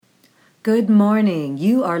Good morning.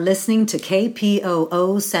 You are listening to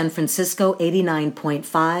KPOO San Francisco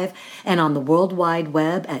 89.5 and on the World Wide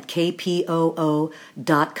Web at kpoo.com.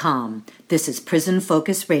 This is Prison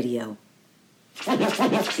Focus Radio.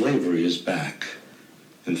 Slavery is back.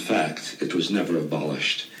 In fact, it was never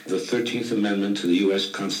abolished. The 13th Amendment to the U.S.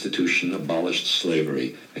 Constitution abolished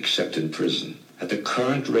slavery, except in prison. At the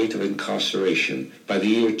current rate of incarceration, by the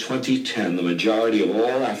year 2010, the majority of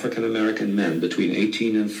all African American men between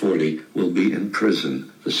 18 and 40 will be in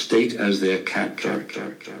prison, the state as their captor.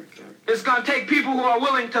 It's going to take people who are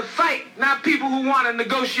willing to fight, not people who want to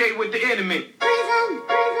negotiate with the enemy. Prison.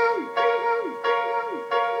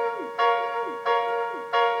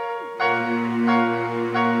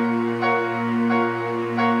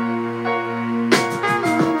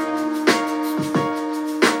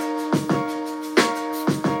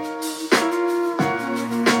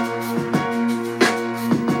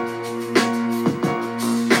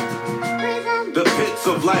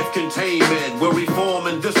 Life containment, where reform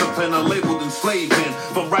and discipline are labeled enslavement.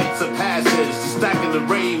 From rites of passage to stacking the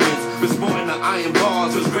raiments, sporting the iron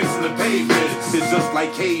bars, just gracing the pavement. It's just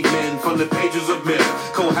like cavemen from the pages of myth,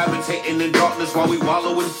 cohabitating in darkness while we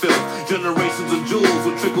wallow in filth. Generations of jewels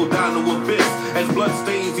will trickle down to abyss as blood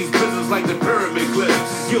stains these prisons like the pyramid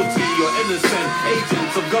glyphs. Guilty or innocent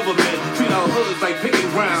agents of government treat our hoods like picking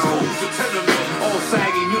ground. Schools to tenement, all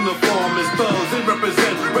sagging uniform as thugs. They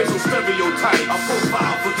represent racial stereotypes. A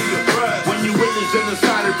profile for the oppressed. When you witness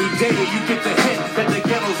genocide every day, you get the hint that the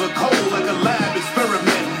ghettos are cold like a lab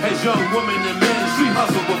experiment. As young women and men street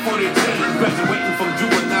hustle before they 10, graduating from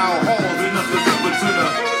juvenile halls, enough to remember to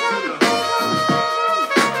the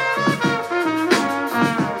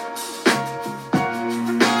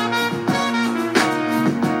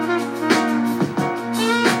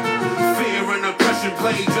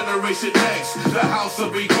play Generation X. The house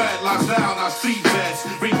of regret locks down our street vets.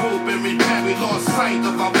 Regroup and repent, we lost sight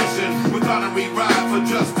of our mission. Without a ride for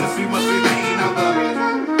justice, we must remain on the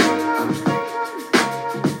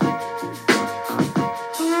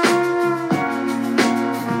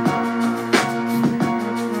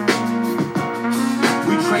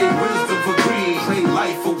we trade wisdom for greed, trade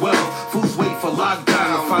life for wealth. Fools wait for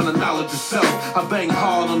lockdown, find the knowledge of self. I bang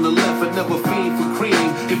hard on the left and never fiend for cream.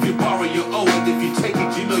 If you borrow, you owe it. If you take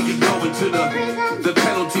it, you know you're going to the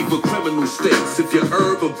penalty for criminal states. If you're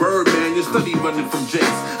herb or bird, man, you study running from jakes.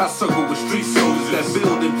 I circle with street soldiers that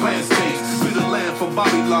build and plant states. Be the land for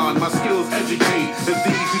Babylon, my skills educate. In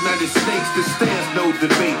these United States, there stands no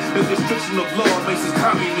debate. The restriction of law makes us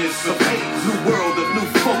communists of hate. New world, a new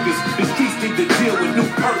focus. The streets need to deal with new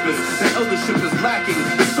purpose. The eldership is lacking.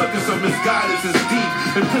 The circus of misguidance is deep.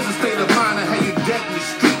 In prison state of mind, I have you dead in the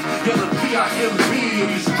street. Yelling PIMB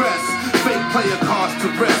and you stress. Fake player cards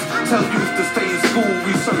to rest. Tell youth to stay in school,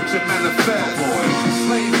 research and manifest.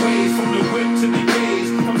 Slave ways from the whip to the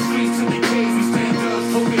gaze. From streets to the caves, we stand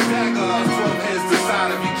judge, poking dagger. 12 heads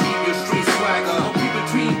decide if you keep your street swagger. Don't be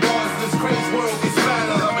between bars, this crazy world gets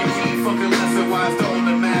fatter. I'm a key fucking lesson, wise don't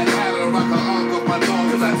the mad hatter. Rock a hog up my dog,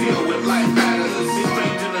 cause I deal with life matters. It's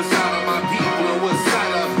strange in the side of my people and what's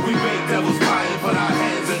sadder. We make devils pie and put our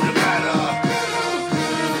hands in the batter.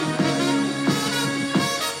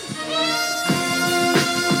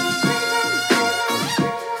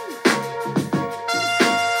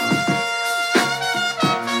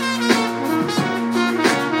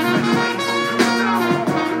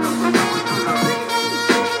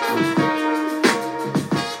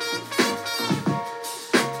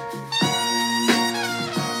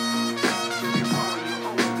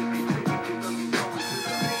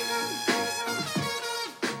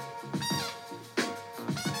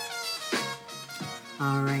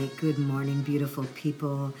 Good morning, beautiful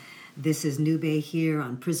people. This is Nube here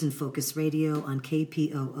on Prison Focus Radio on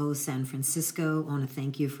KPOO San Francisco. I want to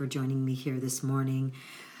thank you for joining me here this morning.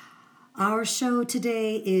 Our show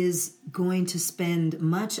today is going to spend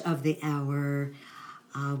much of the hour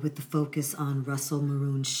with the focus on Russell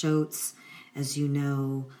Maroon Shoatz. As you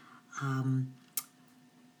know,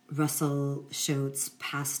 Russell Shoatz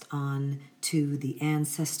passed on to the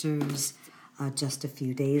ancestors just a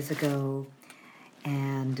few days ago.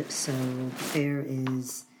 And so there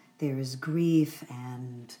is grief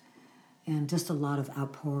and just a lot of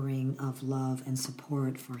outpouring of love and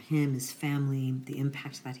support for him, his family, the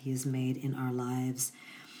impact that he has made in our lives.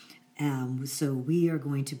 So we are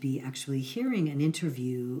going to be actually hearing an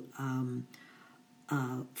interview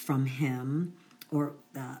from him or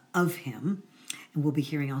of him, and we'll be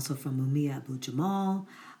hearing also from Mumia Abu-Jamal,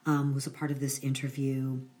 who's a part of this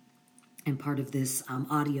interview. And part of this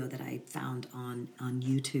audio that I found on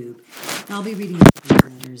YouTube. And I'll be reading the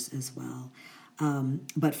letters as well.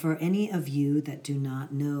 But for any of you that do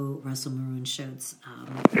not know Russell Maroon Shoatz,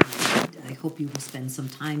 I hope you will spend some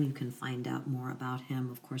time. You can find out more about him,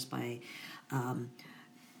 of course, by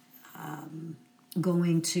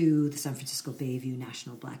going to the San Francisco Bayview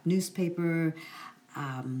National Black Newspaper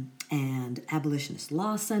and Abolitionist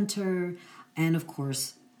Law Center, and of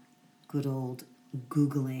course, good old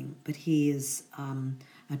Googling. But he is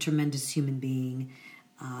a tremendous human being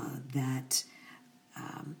that,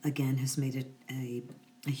 again, has made a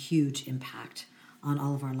huge impact on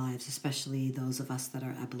all of our lives, especially those of us that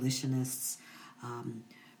are abolitionists,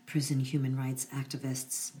 prison human rights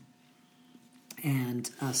activists,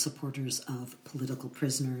 and supporters of political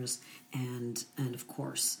prisoners, and of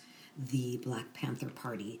course, the Black Panther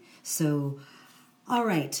Party. So, all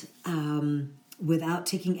right, without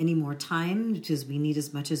taking any more time, because we need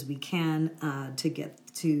as much as we can to get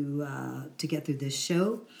through this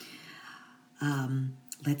show,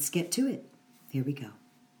 let's get to it. Here we go.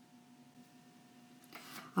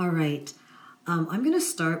 All right, I'm going to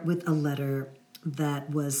start with a letter that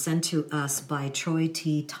was sent to us by Troy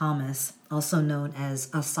T. Thomas, also known as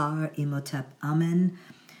Asar Imhotep Amen,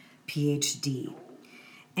 PhD.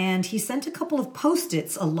 And he sent a couple of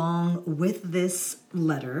Post-its along with this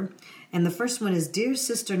letter. And the first one is, Dear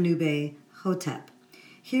Sister Nube Hotep,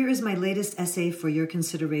 here is my latest essay for your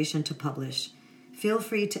consideration to publish. Feel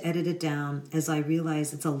free to edit it down, as I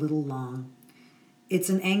realize it's a little long. It's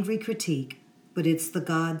an angry critique, but it's the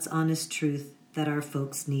God's honest truth that our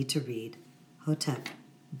folks need to read. Hotep,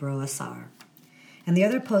 Bro Asar. And the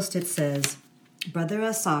other Post-it says, Brother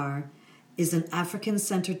Asar is an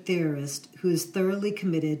African-centered theorist who is thoroughly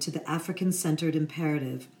committed to the African-centered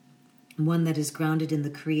imperative, one that is grounded in the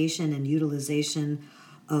creation and utilization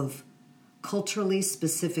of culturally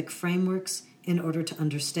specific frameworks in order to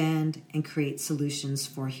understand and create solutions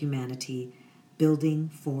for humanity, building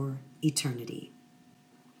for eternity.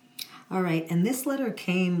 All right, and this letter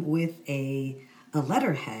came with a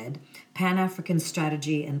letterhead, Pan-African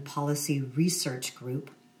Strategy and Policy Research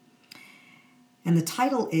Group. And the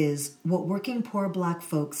title is, What Working Poor Black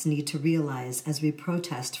Folks Need to Realize as We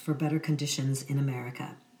Protest for Better Conditions in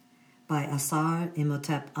America, by Asar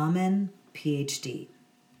Imhotep Amen, PhD.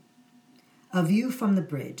 A View from the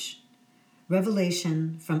Bridge,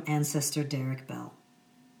 Revelation from Ancestor Derek Bell.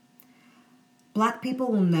 Black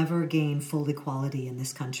people will never gain full equality in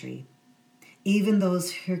this country. Even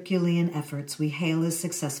those Herculean efforts we hail as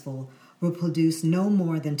successful will produce no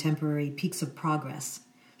more than temporary peaks of progress,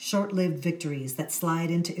 short-lived victories that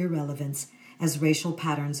slide into irrelevance as racial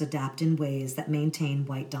patterns adapt in ways that maintain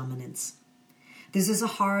white dominance. This is a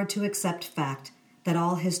hard-to-accept fact that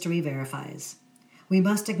all history verifies. We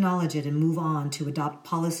must acknowledge it and move on to adopt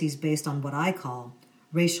policies based on what I call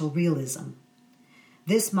racial realism.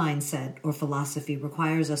 This mindset or philosophy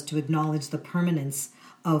requires us to acknowledge the permanence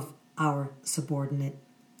of our subordinate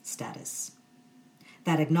status.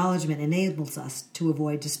 That acknowledgement enables us to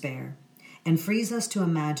avoid despair and frees us to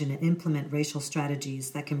imagine and implement racial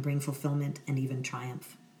strategies that can bring fulfillment and even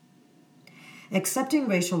triumph. Accepting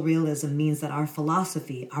racial realism means that our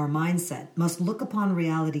philosophy, our mindset, must look upon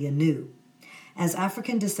reality anew. As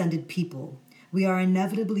African-descended people, we are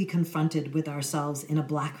inevitably confronted with ourselves in a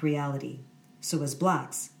Black reality. So as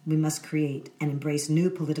Blacks, we must create and embrace new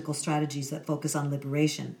political strategies that focus on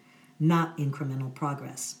liberation, not incremental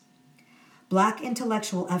progress. Black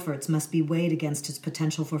intellectual efforts must be weighed against its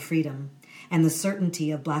potential for freedom and the certainty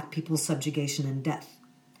of Black people's subjugation and death.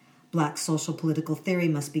 Black social political theory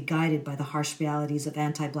must be guided by the harsh realities of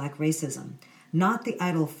anti-Black racism, not the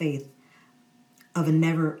idle faith of a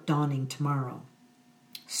never-dawning tomorrow.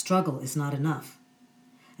 Struggle is not enough.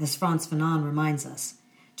 As Frantz Fanon reminds us,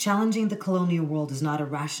 challenging the colonial world is not a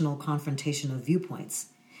rational confrontation of viewpoints.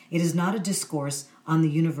 It is not a discourse on the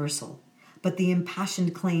universal, but the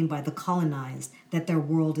impassioned claim by the colonized that their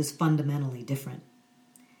world is fundamentally different.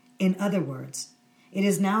 In other words, it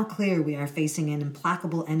is now clear we are facing an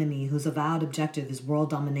implacable enemy whose avowed objective is world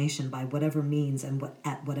domination by whatever means and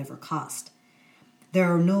at whatever cost.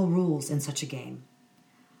 There are no rules in such a game.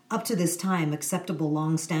 Up to this time, acceptable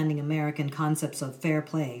long-standing American concepts of fair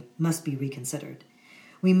play must be reconsidered.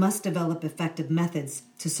 We must develop effective methods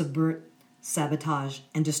to subvert, sabotage,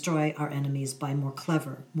 and destroy our enemies by more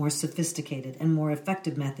clever, more sophisticated, and more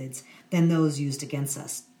effective methods than those used against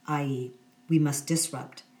us, i.e., we must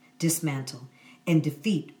disrupt, dismantle, and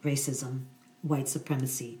defeat racism, white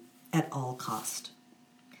supremacy, at all cost.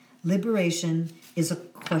 Liberation is a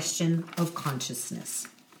question of consciousness.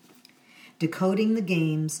 Decoding the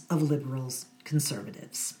games of liberals,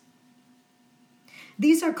 conservatives.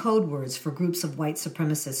 These are code words for groups of white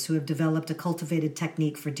supremacists who have developed a cultivated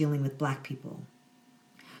technique for dealing with Black people.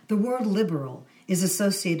 The word liberal is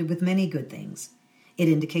associated with many good things. It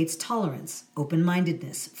indicates tolerance,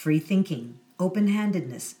 open-mindedness, free thinking,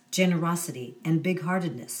 open-handedness, generosity, and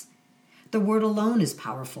big-heartedness. The word alone is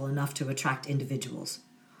powerful enough to attract individuals.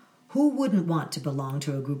 Who wouldn't want to belong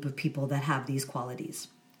to a group of people that have these qualities?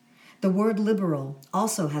 The word liberal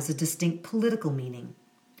also has a distinct political meaning.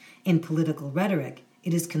 In political rhetoric,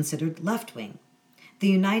 it is considered left-wing. The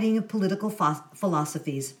uniting of political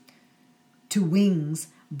philosophies to wings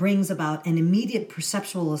brings about an immediate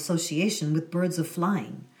perceptual association with birds of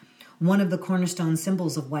flying. One of the cornerstone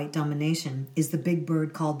symbols of white domination is the big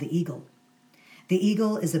bird called the eagle. The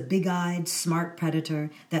eagle is a big-eyed, smart predator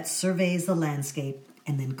that surveys the landscape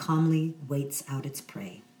and then calmly waits out its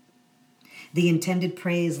prey. The intended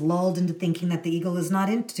prey is lulled into thinking that the eagle is not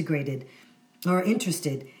integrated or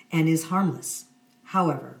interested and is harmless.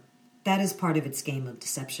 However, that is part of its game of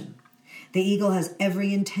deception. The eagle has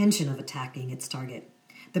every intention of attacking its target.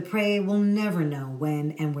 The prey will never know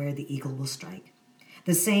when and where the eagle will strike.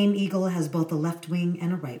 The same eagle has both a left wing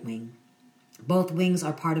and a right wing. Both wings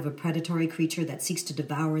are part of a predatory creature that seeks to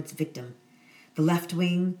devour its victim. The left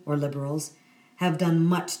wing, or liberals, have done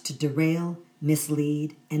much to derail,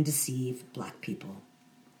 mislead, and deceive Black people.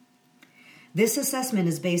 This assessment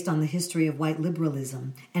is based on the history of white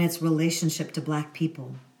liberalism and its relationship to Black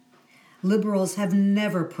people. Liberals have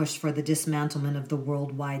never pushed for the dismantlement of the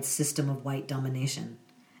worldwide system of white domination.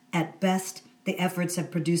 At best, the efforts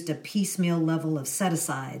have produced a piecemeal level of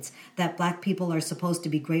set-asides that Black people are supposed to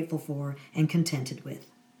be grateful for and contented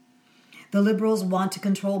with. The liberals want to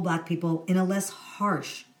control Black people in a less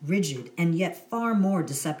harsh, rigid, and yet far more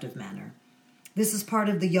deceptive manner. This is part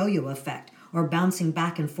of the yo-yo effect, or bouncing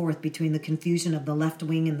back and forth between the confusion of the left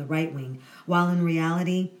wing and the right wing, while in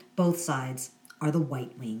reality, both sides are the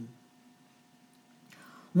white wing.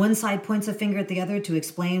 One side points a finger at the other to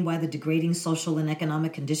explain why the degrading social and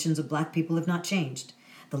economic conditions of Black people have not changed.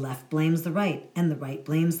 The left blames the right, and the right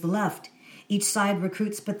blames the left. Each side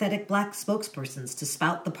recruits pathetic Black spokespersons to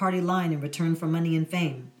spout the party line in return for money and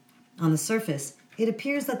fame. On the surface, it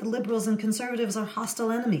appears that the liberals and conservatives are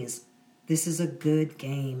hostile enemies. This is a good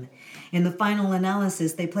game. In the final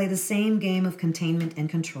analysis, they play the same game of containment and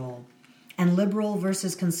control. And liberal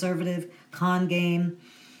versus conservative con game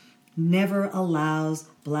never allows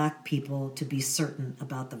Black people to be certain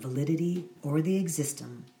about the validity or the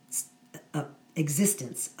existence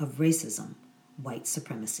of racism, white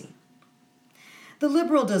supremacy. The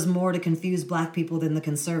liberal does more to confuse Black people than the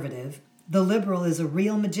conservative. The liberal is a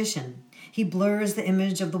real magician. He blurs the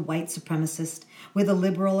image of the white supremacist. With a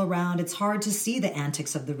liberal around, it's hard to see the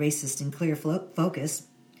antics of the racist in clear focus.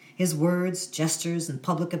 His words, gestures, and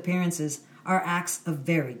public appearances are acts of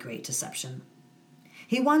very great deception.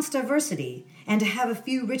 He wants diversity and to have a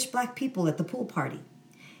few rich Black people at the pool party.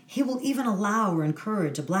 He will even allow or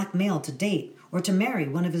encourage a Black male to date or to marry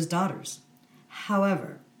one of his daughters.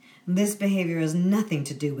 However, this behavior has nothing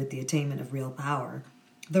to do with the attainment of real power.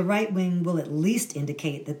 The right wing will at least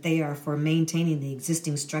indicate that they are for maintaining the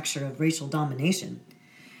existing structure of racial domination.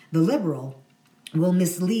 The liberal will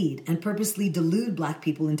mislead and purposely delude Black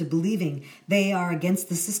people into believing they are against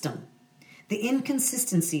the system. The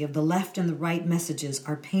inconsistency of the left and the right messages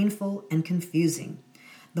are painful and confusing.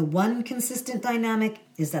 The one consistent dynamic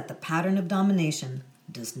is that the pattern of domination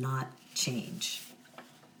does not change.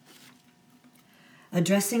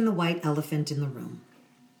 Addressing the white elephant in the room.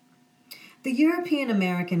 The European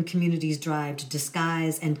American community's drive to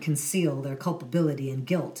disguise and conceal their culpability and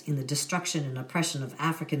guilt in the destruction and oppression of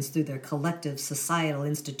Africans through their collective societal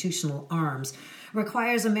institutional arms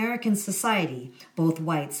requires American society, both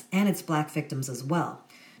whites and its Black victims as well,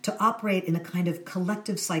 to operate in a kind of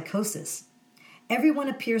collective psychosis. Everyone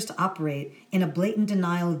appears to operate in a blatant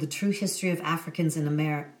denial of the true history of Africans in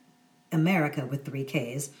America with 3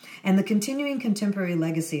 Ks, and the continuing contemporary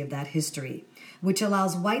legacy of that history, which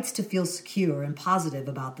allows whites to feel secure and positive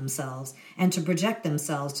about themselves and to project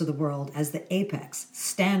themselves to the world as the apex,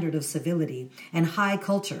 standard of civility, and high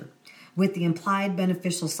culture, with the implied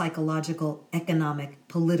beneficial psychological, economic,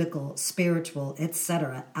 political, spiritual,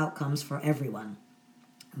 etc. outcomes for everyone.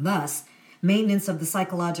 Thus, maintenance of the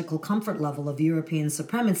psychological comfort level of European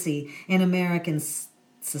supremacy in American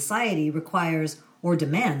society requires, or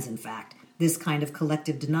demands, in fact, this kind of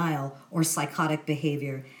collective denial or psychotic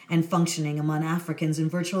behavior and functioning among Africans in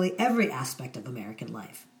virtually every aspect of American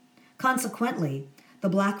life. Consequently, the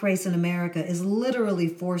Black race in America is literally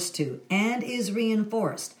forced to, and is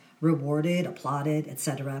reinforced, rewarded, applauded,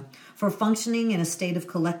 etc., for functioning in a state of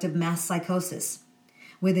collective mass psychosis.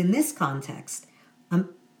 Within this context,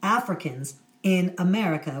 Africans in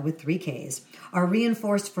America with 3 Ks are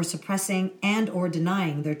reinforced for suppressing and or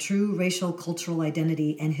denying their true racial cultural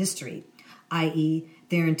identity and history, i.e.,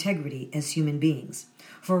 their integrity as human beings,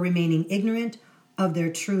 for remaining ignorant of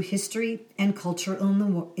their true history and culture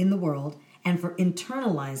in the world, and for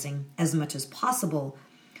internalizing as much as possible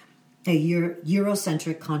a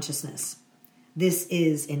Eurocentric consciousness. This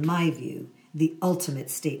is, in my view, the ultimate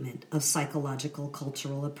statement of psychological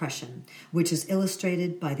cultural oppression, which is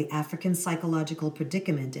illustrated by the African psychological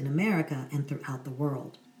predicament in America and throughout the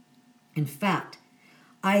world. In fact,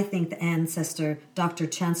 I think the ancestor Dr.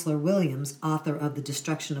 Chancellor Williams, author of The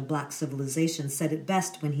Destruction of Black Civilization, said it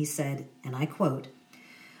best when he said, and I quote,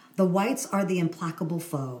 "The whites are the implacable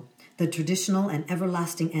foe, the traditional and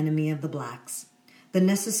everlasting enemy of the blacks. The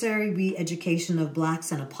necessary re-education of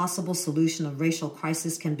blacks and a possible solution of racial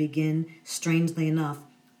crisis can begin, strangely enough,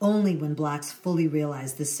 only when blacks fully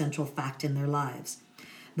realize this central fact in their lives.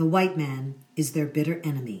 The white man is their bitter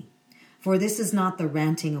enemy. For this is not the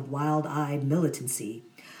ranting of wild-eyed militancy,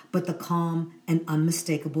 but the calm and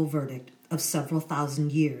unmistakable verdict of several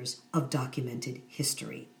thousand years of documented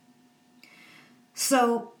history."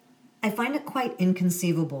 So, I find it quite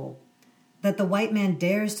inconceivable that the white man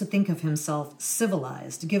dares to think of himself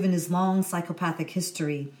civilized, given his long psychopathic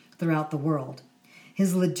history throughout the world.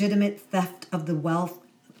 His legitimate theft of the wealth,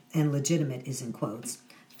 and legitimate is in quotes,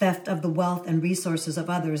 theft of the wealth and resources of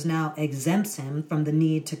others now exempts him from the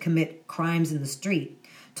need to commit crimes in the street,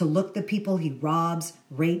 to look the people he robs,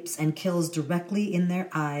 rapes, and kills directly in their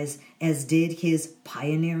eyes, as did his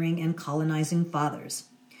pioneering and colonizing fathers.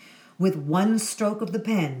 With one stroke of the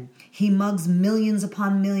pen, he mugs millions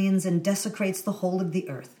upon millions and desecrates the whole of the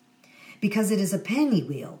earth. Because it is a pen he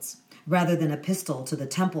wields, rather than a pistol to the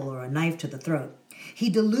temple or a knife to the throat. He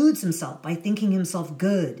deludes himself by thinking himself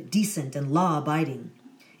good, decent, and law-abiding.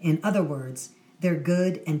 In other words, their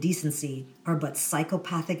good and decency are but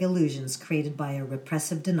psychopathic illusions created by a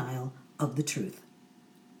repressive denial of the truth.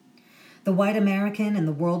 The white American and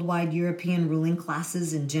the worldwide European ruling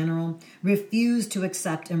classes in general refuse to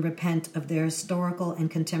accept and repent of their historical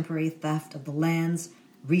and contemporary theft of the lands,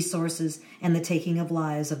 resources, and the taking of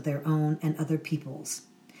lives of their own and other peoples,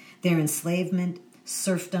 their enslavement,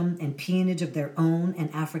 serfdom, and peonage of their own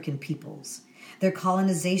and African peoples, their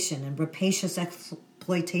colonization and rapacious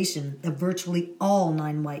exploitation of virtually all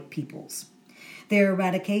non-white peoples, their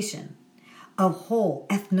eradication of whole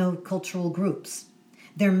ethno-cultural groups,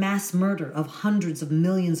 their mass murder of hundreds of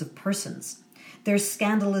millions of persons, their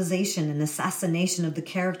scandalization and assassination of the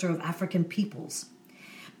character of African peoples,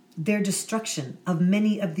 their destruction of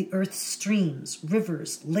many of the earth's streams,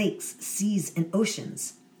 rivers, lakes, seas, and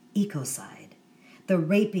oceans, ecocide, the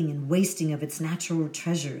raping and wasting of its natural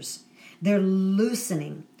treasures, their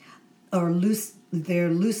loosening of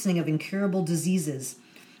incurable diseases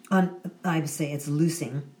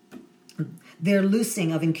their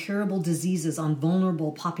loosing of incurable diseases on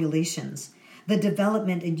vulnerable populations, the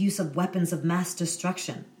development and use of weapons of mass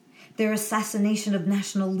destruction, their assassination of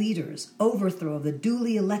national leaders, overthrow of the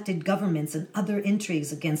duly elected governments and other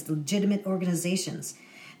intrigues against legitimate organizations,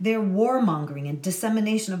 their warmongering and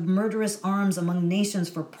dissemination of murderous arms among nations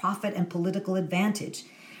for profit and political advantage,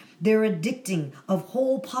 their addicting of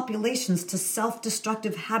whole populations to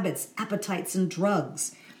self-destructive habits, appetites, and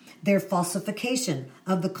drugs, their falsification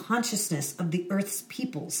of the consciousness of the earth's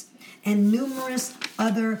peoples, and numerous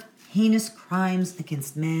other heinous crimes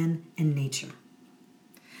against man and nature.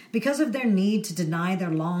 Because of their need to deny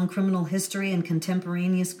their long criminal history and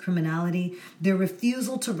contemporaneous criminality, their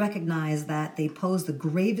refusal to recognize that they pose the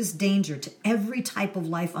gravest danger to every type of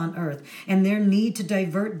life on earth, and their need to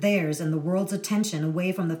divert theirs and the world's attention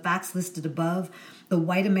away from the facts listed above, the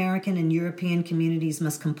white American and European communities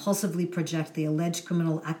must compulsively project the alleged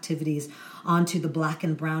criminal activities onto the black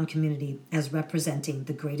and brown community as representing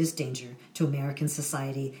the greatest danger to American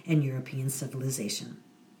society and European civilization.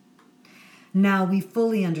 Now, we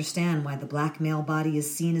fully understand why the black male body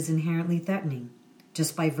is seen as inherently threatening,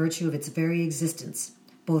 just by virtue of its very existence,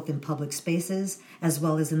 both in public spaces as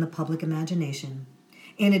well as in the public imagination.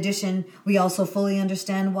 In addition, we also fully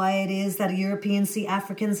understand why it is that Europeans see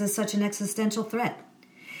Africans as such an existential threat.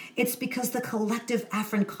 It's because the collective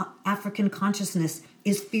African consciousness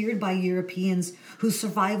is feared by Europeans whose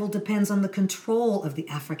survival depends on the control of the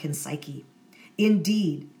African psyche.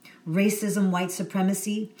 Indeed, racism, white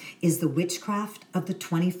supremacy is the witchcraft of the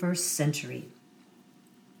 21st century.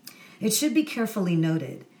 It should be carefully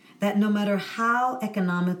noted that no matter how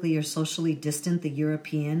economically or socially distant the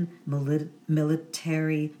European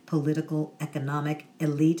military, political, economic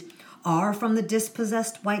elite are from the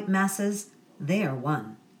dispossessed white masses, they are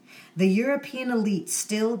one. The European elite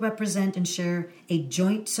still represent and share a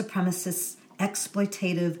joint supremacist,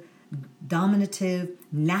 exploitative, dominative,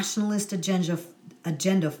 nationalist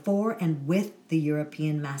agenda for and with the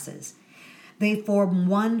European masses. They form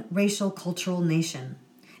one racial cultural nation.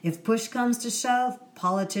 If push comes to shove,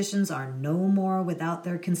 politicians are no more without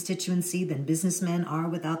their constituency than businessmen are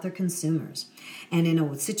without their consumers. And in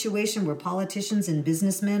a situation where politicians and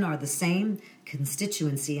businessmen are the same,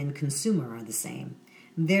 constituency and consumer are the same.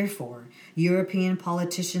 Therefore, European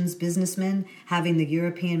politicians, businessmen, having the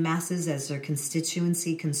European masses as their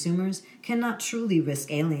constituency consumers, cannot truly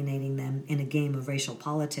risk alienating them in a game of racial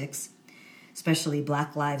politics, especially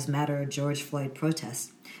Black Lives Matter, George Floyd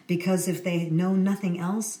protests. Because if they know nothing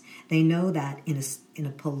else, they know that in a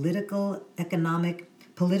politico-economic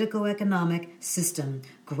system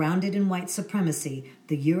grounded in white supremacy,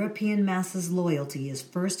 the European masses' loyalty is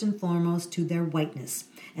first and foremost to their whiteness,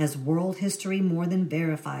 as world history more than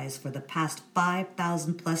verifies for the past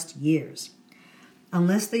 5,000 plus years.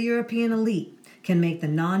 Unless the European elite can make the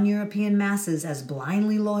non-European masses as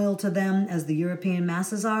blindly loyal to them as the European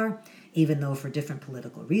masses are, even though for different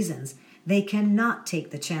political reasons, they cannot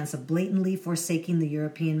take the chance of blatantly forsaking the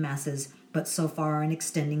European masses, but so far in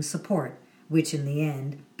extending support, which in the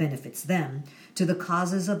end benefits them, to the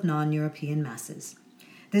causes of non-European masses.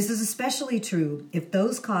 This is especially true if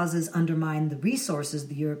those causes undermine the resources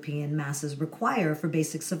the European masses require for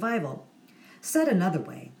basic survival. Said another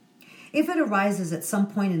way, if it arises at some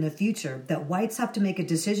point in the future that whites have to make a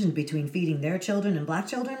decision between feeding their children and black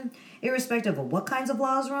children, irrespective of what kinds of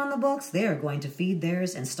laws are on the books, they are going to feed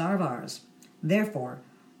theirs and starve ours. Therefore,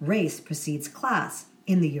 race precedes class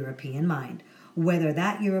in the European mind, whether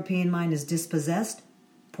that European mind is dispossessed,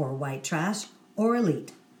 poor white trash, or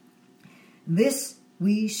elite. This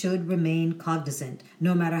we should remain cognizant,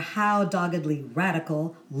 no matter how doggedly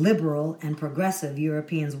radical, liberal, and progressive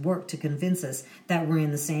Europeans work to convince us that we're in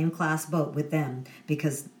the same class boat with them,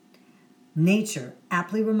 because nature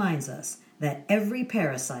aptly reminds us that every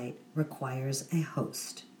parasite requires a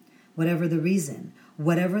host. Whatever the reason,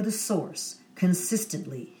 whatever the source,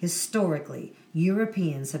 consistently, historically,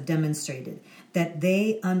 Europeans have demonstrated that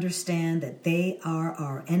they understand that they are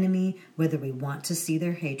our enemy, whether we want to see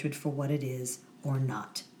their hatred for what it is or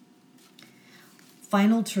not.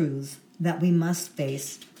 Final truths that we must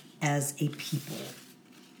face as a people.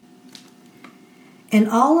 In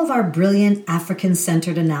all of our brilliant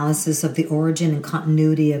African-centered analysis of the origin and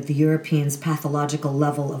continuity of the Europeans' pathological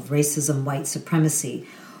level of racism, white supremacy,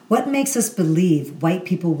 what makes us believe white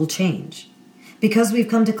people will change? Because we've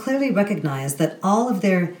come to clearly recognize that all of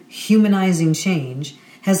their humanizing change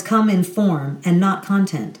has come in form and not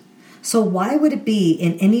content. So why would it be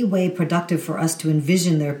in any way productive for us to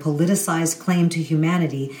envision their politicized claim to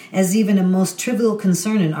humanity as even a most trivial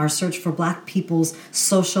concern in our search for black people's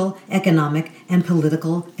social, economic, and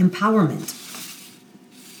political empowerment?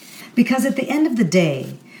 Because at the end of the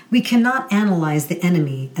day, we cannot analyze the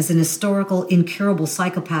enemy as an historical, incurable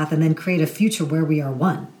psychopath and then create a future where we are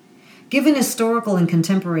one. Given historical and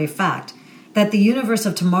contemporary fact that the universe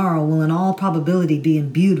of tomorrow will in all probability be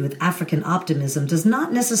imbued with African optimism does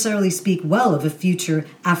not necessarily speak well of a future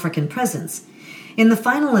African presence. In the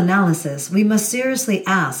final analysis, we must seriously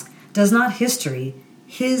ask, does not history,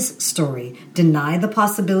 his story, deny the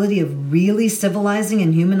possibility of really civilizing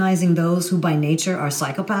and humanizing those who by nature are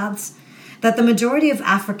psychopaths? That the majority of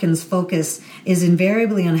Africans' focus is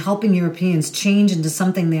invariably on helping Europeans change into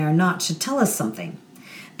something they are not should tell us something.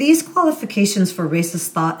 These qualifications for racist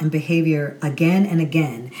thought and behavior again and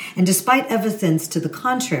again, and despite evidence to the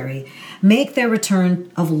contrary, make their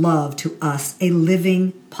return of love to us a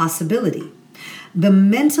living possibility. The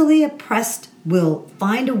mentally oppressed will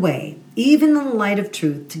find a way, even in the light of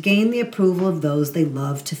truth, to gain the approval of those they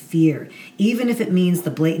love to fear, even if it means the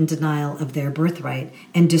blatant denial of their birthright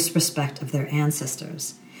and disrespect of their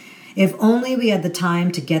ancestors. If only we had the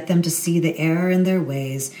time to get them to see the error in their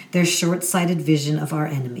ways, their short-sighted vision of our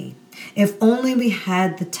enemy. If only we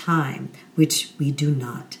had the time, which we do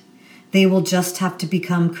not. They will just have to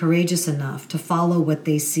become courageous enough to follow what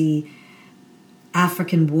they see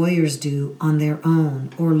African warriors do on their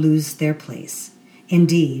own or lose their place.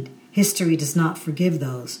 Indeed, history does not forgive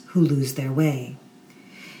those who lose their way.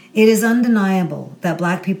 It is undeniable that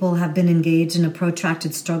black people have been engaged in a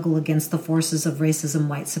protracted struggle against the forces of racism,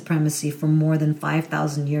 white supremacy for more than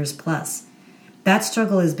 5,000 years plus. That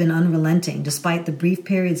struggle has been unrelenting despite the brief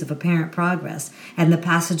periods of apparent progress and the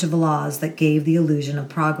passage of laws that gave the illusion of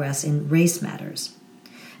progress in race matters.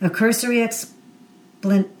 A cursory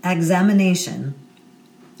examination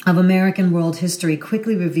of American world history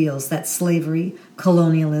quickly reveals that slavery,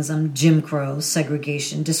 colonialism, Jim Crow,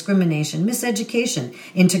 segregation, discrimination, miseducation,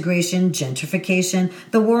 integration, gentrification,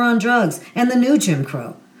 the war on drugs, and the new Jim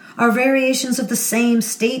Crow are variations of the same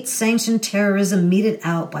state-sanctioned terrorism meted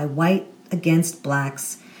out by white against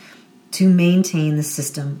blacks to maintain the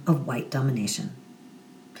system of white domination.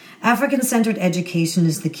 African-centered education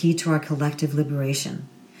is the key to our collective liberation.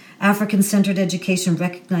 African-centered education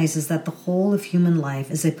recognizes that the whole of human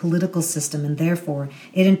life is a political system, and therefore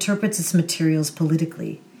it interprets its materials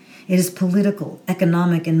politically. It is political,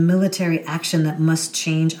 economic, and military action that must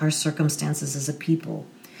change our circumstances as a people.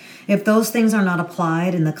 If those things are not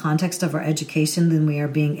applied in the context of our education, then we are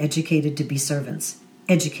being educated to be servants,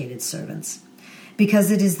 educated servants.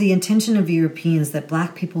 Because it is the intention of Europeans that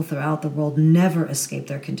Black people throughout the world never escape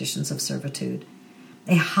their conditions of servitude.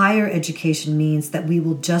 A higher education means that we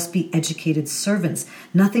will just be educated servants,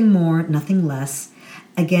 nothing more, nothing less.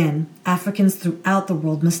 Again, Africans throughout the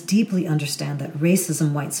world must deeply understand that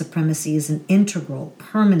racism, white supremacy is an integral,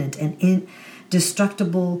 permanent, and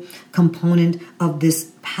indestructible component of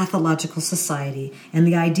this pathological society, and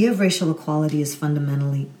the idea of racial equality is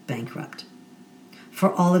fundamentally bankrupt.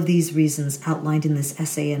 For all of these reasons outlined in this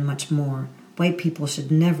essay and much more, white people should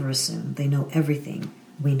never assume they know everything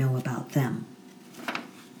we know about them.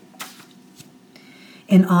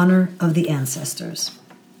 In honor of the ancestors.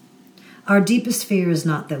 Our deepest fear is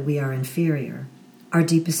not that we are inferior. Our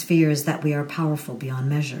deepest fear is that we are powerful beyond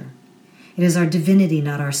measure. It is our divinity,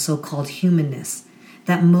 not our so-called humanness,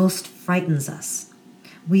 that most frightens us.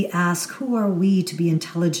 We ask, who are we to be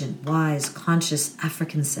intelligent, wise, conscious,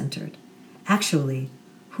 African-centered? Actually,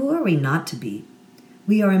 who are we not to be?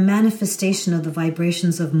 We are a manifestation of the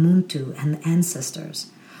vibrations of Muntu and the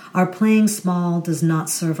ancestors. Our playing small does not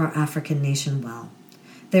serve our African nation well.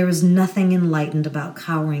 There is nothing enlightened about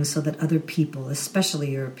cowering so that other people,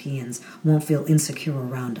 especially Europeans, won't feel insecure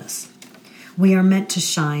around us. We are meant to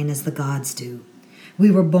shine as the gods do. We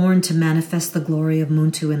were born to manifest the glory of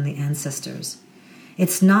Muntu and the ancestors.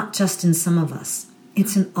 It's not just in some of us,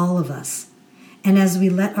 it's in all of us. And as we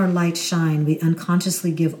let our light shine, we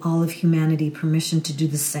unconsciously give all of humanity permission to do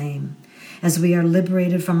the same. As we are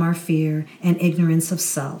liberated from our fear and ignorance of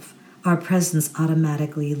self, our presence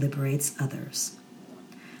automatically liberates others.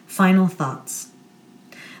 Final thoughts.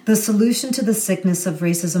 The solution to the sickness of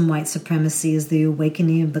racism, white supremacy, is the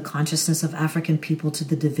awakening of the consciousness of African people to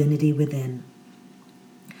the divinity within.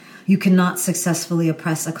 You cannot successfully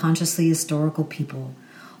oppress a consciously historical people.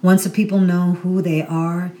 Once a people know who they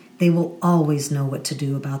are, they will always know what to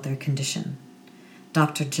do about their condition.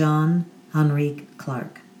 Dr. John Henrik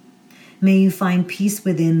Clarke. May you find peace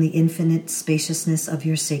within the infinite spaciousness of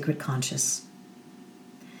your sacred conscious.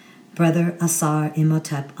 Brother Asar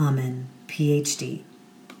Imhotep Amen, Ph.D.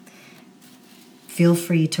 Feel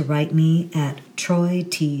free to write me at Troy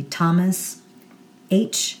T. Thomas,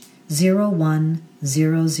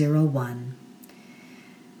 H01001,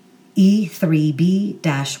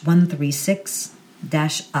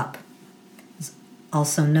 E3B-136-UP,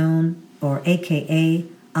 also known or aka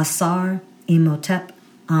Asar Imhotep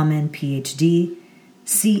Amen, Ph.D.,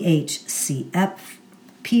 CHCF,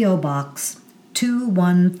 P.O. Box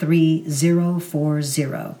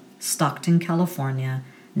 213040, Stockton, California,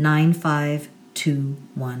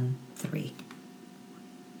 95213.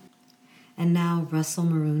 And now Russell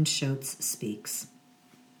Maroon Shoatz speaks.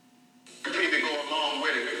 Completely go along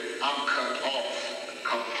with it. I'm cut off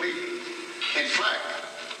completely. In fact,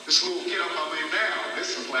 this little get up I'm in now,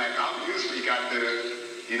 this is like, I usually got the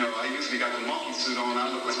monkey suit on. I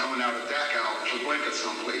look like coming out of Dachau to Blinker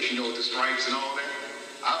someplace, with the stripes and all that.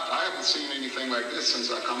 I haven't seen anything like this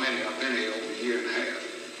since I come in here. I've been here over a year and a half.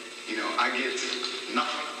 I get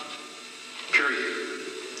nothing. Period.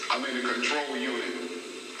 I'm in the control unit.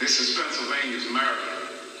 This is Pennsylvania's Maryland.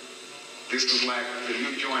 This is like the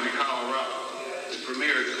new joint in Colorado. The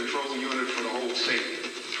premier control unit for the whole state.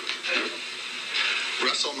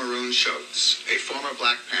 Russell Maroon Shoatz, a former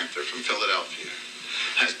Black Panther from Philadelphia,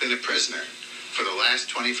 has been a prisoner for the last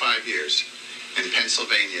 25 years in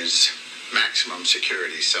Pennsylvania's maximum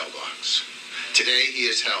security cell blocks. Today he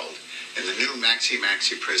is held in the new Maxi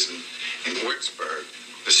prison in Würzburg,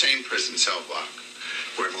 the same prison cell block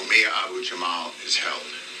where Mumia Abu-Jamal is held.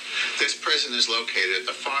 This prison is located at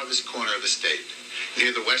the farthest corner of the state,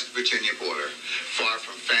 near the West Virginia border, far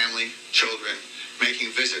from family, children,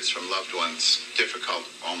 making visits from loved ones difficult,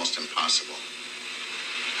 almost impossible.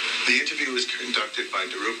 The interview was conducted by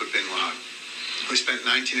Dharupa bin Wahab, who spent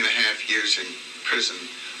 19 and a half years in prison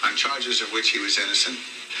on charges of which he was innocent,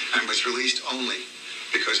 and was released only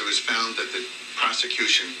because it was found that the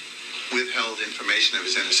prosecution withheld information of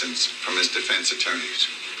his innocence from his defense attorneys.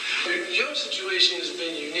 Your situation has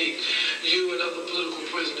been unique. You and other political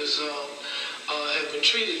prisoners have been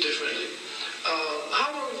treated differently.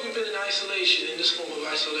 How long have you been in isolation, in this form of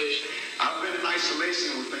isolation? I've been in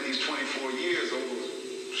isolation within these 24 years, over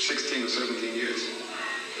 16 or 17 years.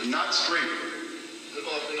 Not straight.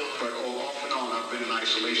 off and on. But off and on, I've been in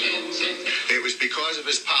isolation. It was because of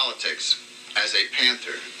his politics as a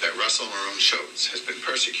Panther that Russell Maroon Shoatz has been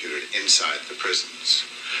persecuted inside the prisons.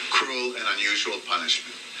 Cruel and unusual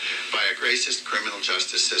punishment by a racist criminal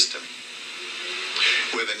justice system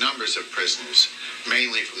where the numbers of prisoners,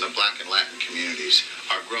 mainly from the Black and Latin communities,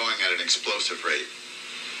 are growing at an explosive rate.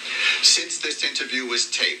 Since this interview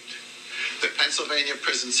was taped, the Pennsylvania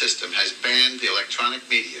prison system has banned the electronic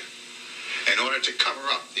media in order to cover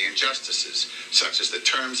up the injustices such as the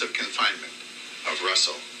terms of confinement of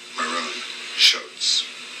Russell Maroon Shoatz.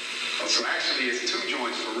 So actually, it's two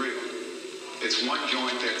joints for real. It's one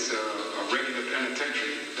joint that's a regular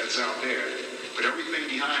penitentiary that's out there, but everything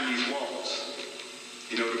behind these walls,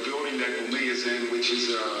 you know, the building that Gomez is in, which is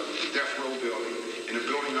the death row building, and the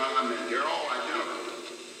building I'm in, they're all identical,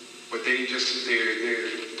 but they're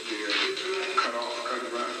cut off, cut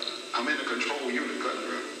and run. I'm in the control unit, cut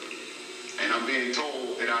and run, and I'm being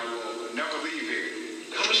told that I will never leave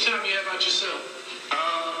here. How much time you have out yourself?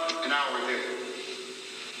 An hour a day.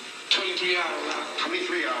 23 hours now.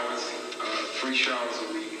 23 hours, 3 showers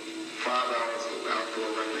a week, 5 hours of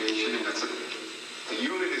outdoor recreation, and that's it. The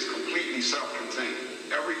unit is completely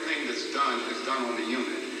self-contained. Everything that's done is done on the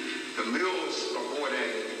unit. The meals are brought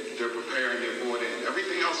in, they're preparing, they're brought in.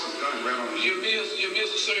 Everything else is done right on the Your meals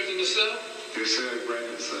are served in the cell? They're served right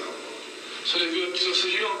in the cell. So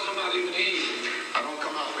you don't come out even to eat? I don't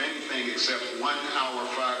come out for anything except 1 hour,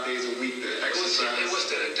 5 days a week to exercise.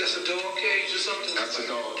 What's that? That's a dog cage or something? That's a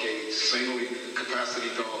dog cage, single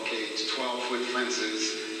capacity dog cage, 12-foot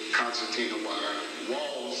fences, concertina wire,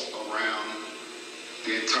 walls around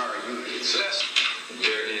the entire unit. So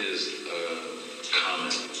there is a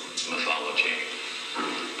common mythology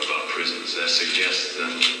about prisons that suggests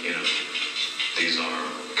that, these are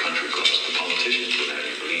country clubs. The politicians would have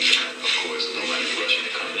you believe that. Of course, nobody's rushing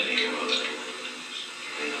to come in here, are they?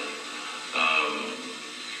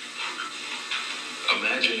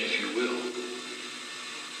 Imagine, if you will,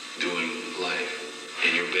 doing life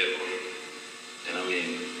in your bedroom. And I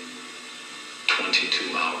mean,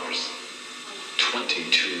 22 hours.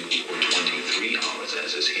 22 or 23 hours,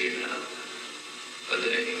 as is here now, a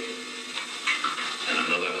day. And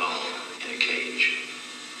another hour in a cage,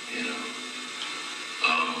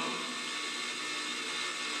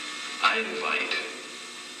 I invite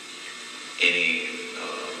any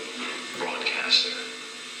broadcaster,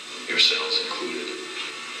 yourselves included,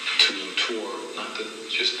 to tour not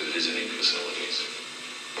just the visiting facilities,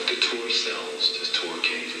 but to tour cells, to tour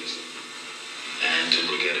cages, and to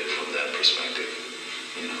look at it from that perspective.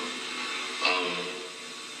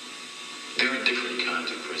 There are different kinds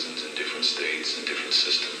of prisons in different states and different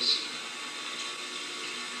systems.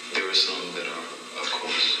 There are some that are, of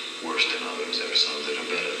course, worse than others. There are some that are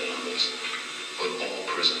better than others. But all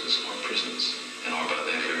prisons are prisons, and are by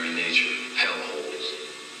their very nature hellholes,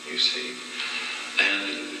 you see.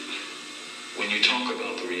 And when you talk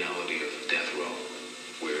about the reality of death row,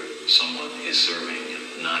 where someone is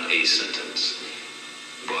serving not a sentence,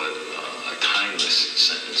 but a timeless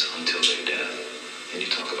sentence until their death, and you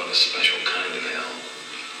talk about a special kind of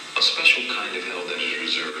hell that is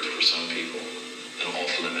reserved for some people and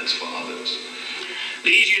off limits for others.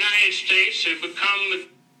 These United States have become the...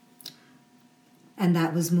 And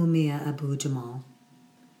that was Mumia Abu-Jamal.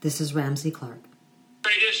 This is Ramsey Clark.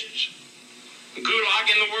 greatest gulag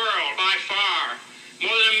in the world by far.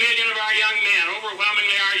 More than 1 million of our young men,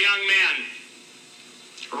 overwhelmingly our young men,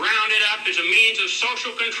 rounded up as a means of social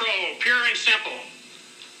control, pure and simple.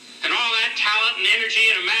 And all that talent and energy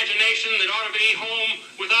and imagination that ought to be home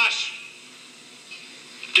with us,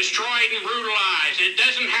 destroyed and brutalized. It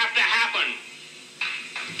doesn't have to happen.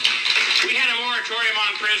 We had a moratorium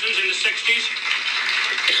on prisons in the 60s.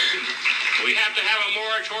 We have to have a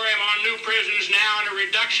moratorium on new prisons now and a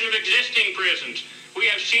reduction of existing prisons. We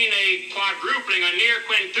have seen a quadrupling, a near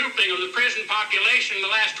quintupling of the prison population in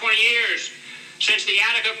the last 20 years since the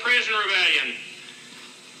Attica Prison Rebellion,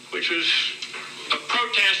 which was a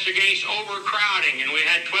protest against overcrowding, and we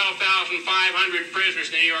had 12,500 prisoners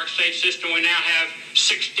in the New York State system. We now have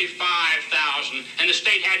 65,000, and the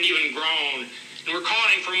state hadn't even grown. And we're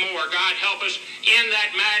calling for more. God help us end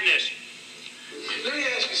that madness. Let me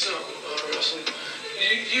ask you something, Russell.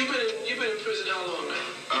 You've been in prison how long now?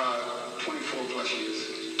 24 plus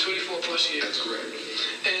years. 24 plus years. That's correct.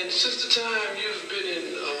 And since the time you've been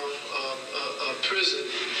in prison,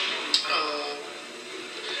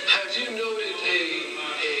 have you noted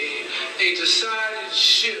a decided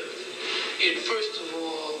shift in, first of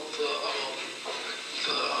all,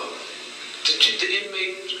 the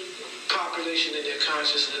inmate population and their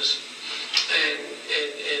consciousness, and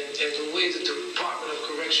the way that the Department of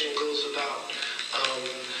Correction goes about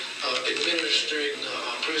administering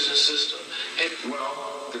our prison system.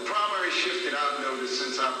 Well, the primary shift that I've noticed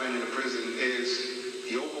since I've been in the prison is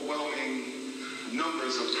the overwhelming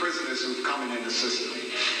numbers of prisoners who've come in the system.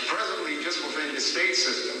 Presently, just within the state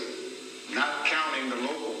system, not counting the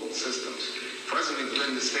local systems, presently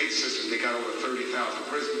within the state system, they got over 30,000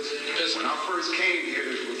 prisoners. When I first came here,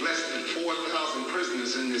 there was less than 4,000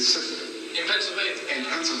 prisoners in this system. In Pennsylvania? In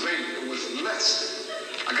Pennsylvania, it was less.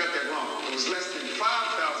 I got that wrong. It was less than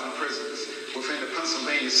 5,000 prisoners within the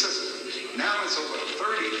Pennsylvania system. Now it's over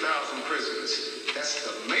 30,000 prisoners. That's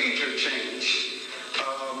the major change.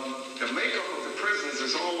 The makeup of the prisons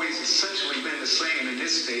has always essentially been the same in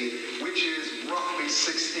this state, which is roughly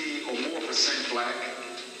 60 or more % black,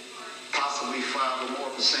 possibly 5 or more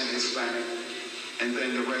 % Hispanic, and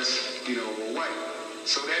then the rest, were white.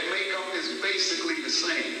 So that makeup is basically the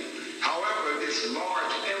same. However, this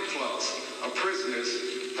large influx of prisoners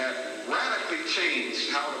have radically changed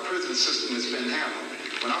how the prison system has been handled.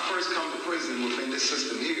 When I first come to prison within this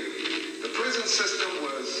system here, the prison system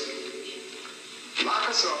was lock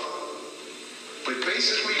us up, but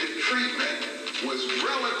basically the treatment was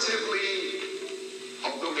relatively,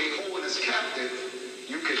 although they hold us captive,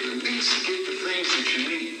 you could at least get the things that you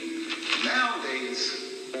need. Nowadays,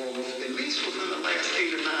 or at least within the last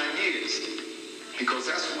 8 or 9 years, because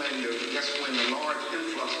that's when the large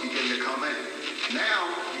influx began to come in.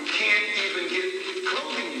 Now you can't even get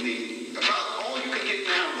clothing you need. About all you can get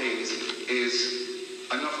nowadays is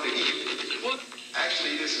enough to eat. What?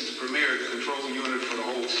 Actually, this is the premier control unit for the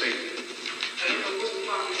whole state. And what's the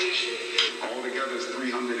population? Altogether is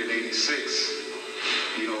 386.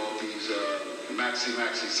 These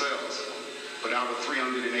maxi cells. But out of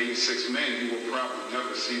 386 men, you will probably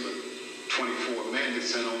never see but 24 men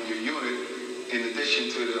that's sent on your unit, in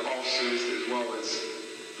addition to the officers as well as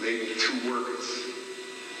maybe 2 workers.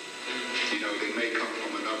 They may come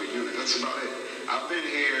from another unit. That's about it. I've been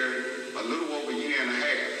here a little over a year and a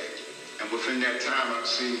half, and within that time, I've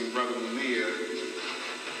seen Brother Munir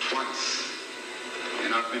twice.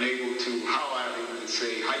 And I've been able to holler at him and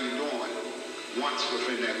say, "How you doing?" once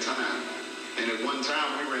within that time. And at one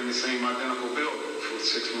time, we were in the same identical building for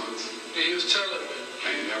 6 months. Yeah, he was telling me.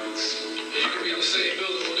 And that was... You could be in the same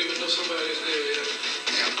building, won't even know somebody's there,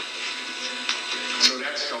 Yeah. So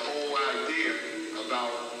that's the whole idea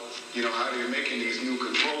about, how they're making these new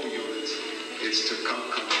control units. It's to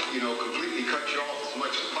completely cut you off as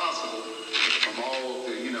much as possible from all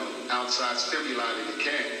of the, outside stimuli that it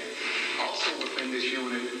can. Also within this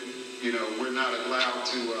unit, we're not allowed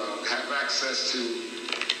to have access to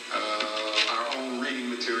our own reading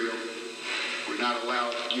material. We're not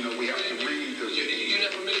allowed, we have to read the... You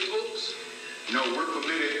never read books? No, we're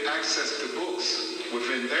permitted access to books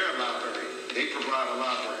within their library. They provide a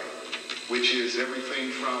library, which is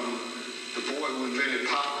everything from the boy who invented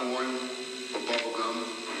popcorn or bubblegum,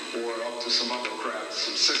 or up to some other crap,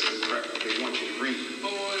 some system crap that they want you to read.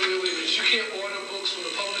 Oh, wait. You can't order books from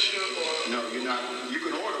the publisher, or... No, you're not. You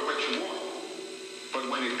can order what you want. But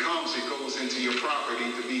when it comes, it goes into your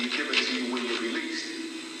property to be given to you when you're released.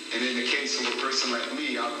 And in the case of a person like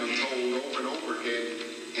me, I've been told over and over again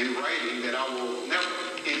in writing that I will never,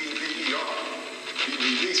 N-E-V-E-R, be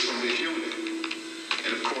released from this unit.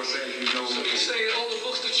 And of course, as you know... So you say all the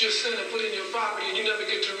books that you're sent are put in your property and you never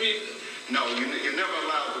get to read them? No, you're never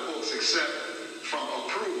allowed the books except from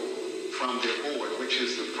approval from their board, which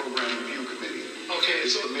is the Program Review Committee. Okay,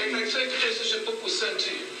 so like say for instance your book was sent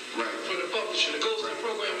to you. Right. From the publisher. It goes to the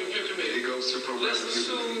Program Review Committee. It goes to the Program Let's Review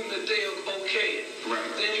assume Committee. that they okay it.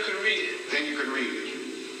 Right. Then you can read it. Then you can read it.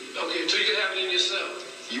 Okay, so you can have it in your cell.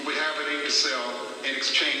 You would have it in your cell in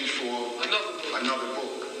exchange for another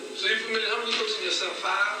book. So you're permitted, how many books in your cell?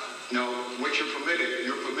 5? No, what you're permitted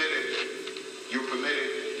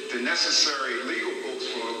the necessary legal books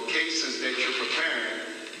for cases that you're preparing,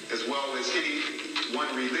 as well as any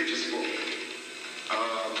one religious book.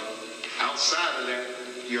 Outside of that,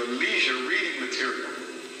 your leisure reading material,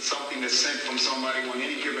 something that's sent from somebody on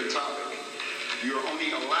any given topic, you're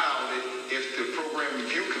only allowed it if the Program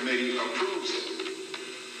Review Committee approves it.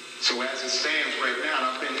 So as it stands right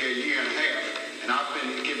now, I've been here a year and a half, and I've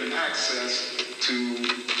been given access to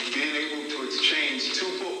being able to exchange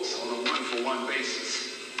 2 books on a 1-for-1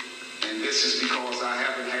 basis. And this is because I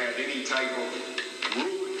haven't had any type of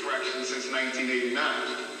rule infraction since 1989.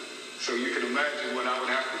 So you can imagine what I would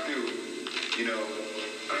have to do,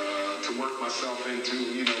 to work myself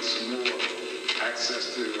into, some more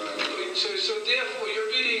access to... So therefore, your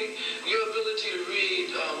ability to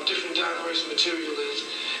read different diverse material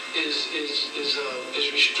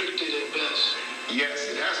is restricted at best. Yes,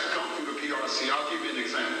 it has to come through the PRC. I'll give you an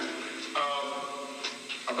example.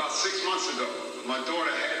 About 6 months ago, my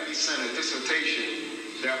daughter had me send a dissertation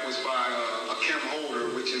that was by a Kim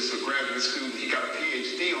Holder, which is a graduate student. He got a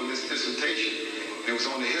PhD on this dissertation. It was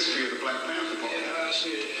on the history of the Black Panther Party. Yeah, I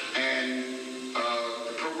see it. And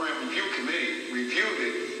the program review committee reviewed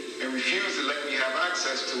it and refused to let me have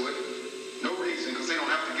access to it. No reason, because they don't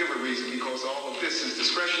have to give a reason, because all of this is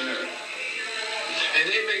discretionary. And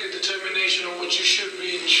they make a determination on what you should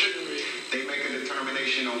read and shouldn't read. They make a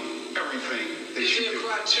determination on everything. Is there a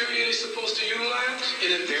criteria they're supposed to utilize?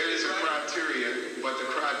 There is a criteria, but the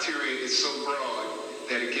criteria is so broad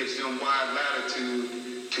that it gives them wide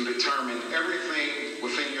latitude to determine everything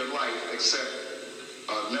within your life except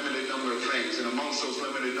a limited number of things. And amongst those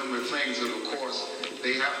limited number of things, of course,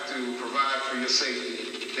 they have to provide for your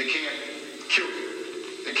safety. They can't kill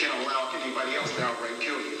you. They can't allow anybody else to outright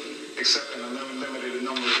kill you, except in a limited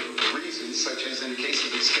number of reasons, such as in the case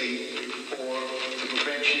of escape or to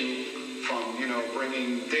prevent you from,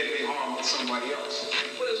 bringing deadly harm to somebody else.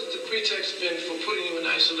 What has the pretext been for putting you in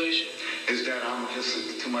isolation? Is that I'm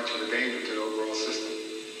just too much of a danger to the overall system.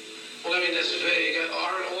 Well, I mean, that's vague.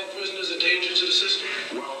 Aren't all prisoners a danger to the system?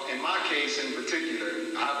 Well, in my case in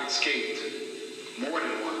particular, I've escaped more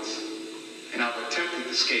than once, and I've attempted to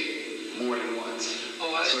escape more than once.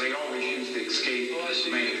 Oh, I see. So they always use the escape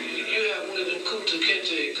mainly. You have one of them Kunta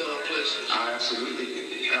Kinte complexes. I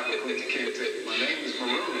absolutely have a Kunta Kinte. My name is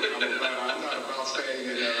Maroon. I'm not about staying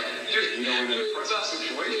in in a depressive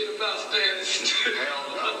situation. You're about staying. Hell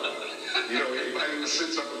no. Anybody who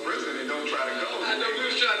sits up in prison and don't try to go. I know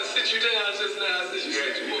we was trying to sit you down just now. Since you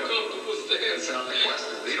said you more comfortable staying. That's out the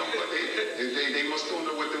question. They must don't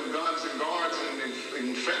know what them guns and guards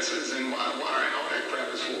and fences and wire and all that crap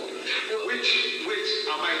is for. Which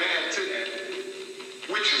I might add to that,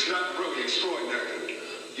 which is not really extraordinary.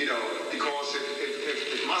 Because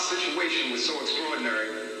if my situation was so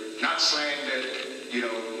extraordinary, not saying that,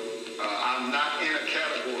 I'm not in a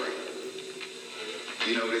category,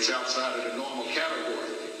 that's outside of the normal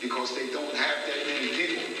category, because they don't have that many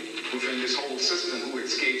people within this whole system who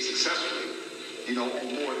escape successfully, on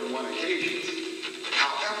more than one occasion.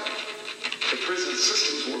 However, the prison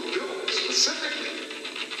systems were built specifically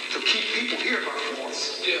to keep people here by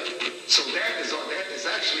force. Yeah. So that is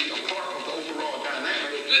actually a part of the overall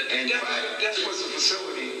dynamic. And in fact, this was a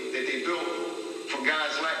facility that they built for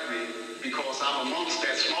guys like me, because I'm amongst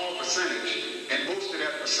that small percentage, and most of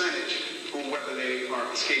that percentage, who whether they are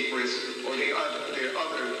escape risk or there are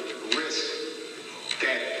other risks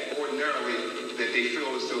that ordinarily that they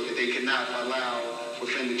feel as though that they cannot allow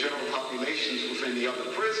within the general populations within the other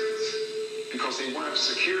prisons, because they weren't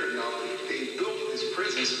secure enough. They built this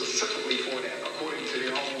prison specifically for that, according to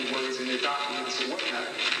their own words and their documents and whatnot.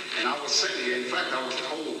 And I was sent here. In fact, I was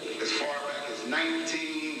told as far back as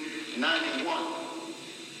 1991.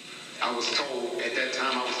 I was told at that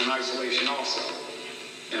time I was in isolation also.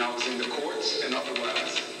 And I was in the courts and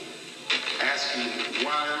otherwise asking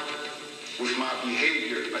why, with my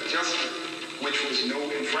behavior adjustment, which was no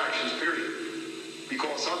infractions period,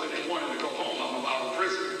 because other than wanting to go home, I'm out of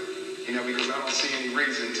prison. Because I don't see any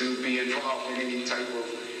reason to be involved in any type of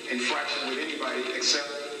infraction with anybody except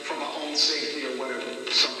for my own safety or whatever,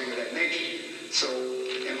 something of that nature. So,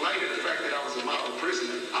 in light of the fact that I was a model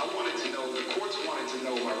prisoner, I wanted to know, the courts wanted to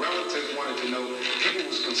know, my relatives wanted to know, people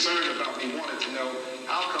who was concerned about me wanted to know,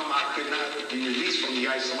 how come I could not be released from the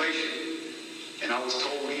isolation? And I was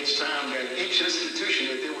told each time that each institution,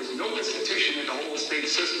 that there was no institution in the whole state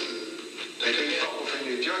system that they felt within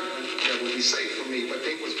their judgment that would be safe for me, but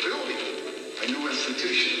they was building a new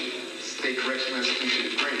institution, State Correctional Institution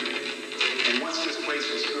in Greenville. And once this place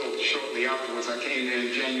was built, shortly afterwards, I came there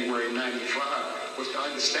in January '95 with the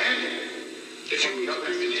understanding from the other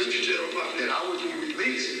institution that I would be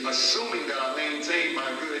released, assuming that I maintained my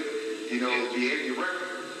good, behavior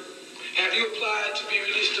record. Have you applied to be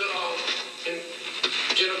released to general?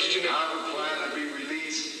 Did you make? I've applied to be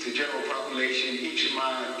released to general population each of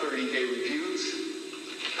my 30-day reviews.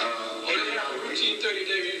 They have a routine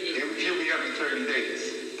 30-day review. They review me every 30 days.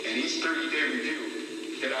 And each 30-day review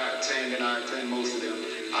that I attend, and I attend most of them,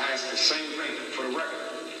 I ask the same thing for the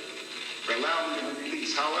record. Allow me to be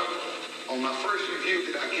released. However, on my first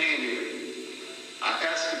review that I came here, I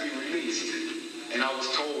asked to be released, and I was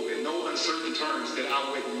told in no uncertain terms that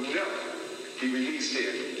I would never be released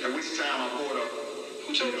there. At which time I brought up.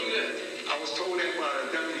 Who told you that? I was told that by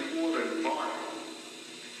Deputy Warden Varner.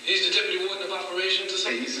 He's the Deputy Warden of Operations or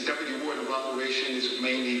something? He's the Deputy Warden of Operations, is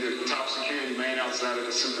mainly the top security man outside of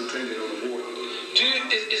the superintendent of the warden.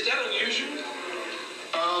 Is that unusual?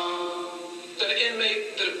 That an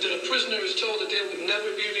inmate, that a prisoner is told that they would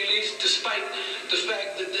never be released, despite the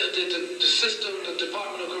fact that the system, the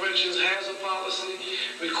Department of Corrections has a policy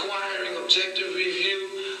requiring objective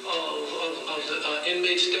review of the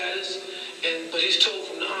inmate status, but he's told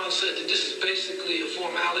from the onset that this is basically a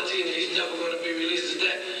formality and that he's never going to be released.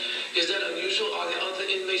 Is that unusual? Are there other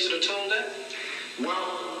inmates that are told that?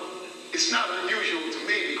 Well, it's not unusual to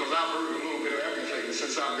me because I've heard a little bit of everything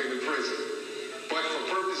since I've been in prison. But for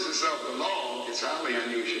purposes of the law, it's highly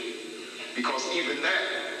unusual because even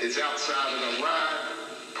that is outside of the right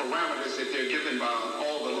parameters that they're given by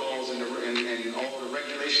all the laws and all the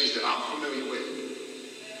regulations that I'm familiar with.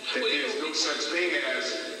 That there's no such thing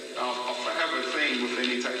as a forever thing with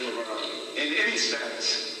any type of, in any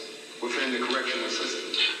status within the correctional system.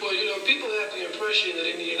 Well, people have the impression that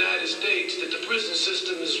in the United States that the prison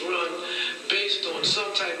system is run based on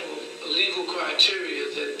some type of legal criteria,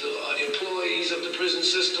 that the employees of the prison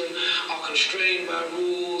system are constrained by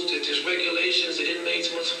rules, that there's regulations that inmates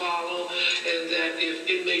must follow, and that if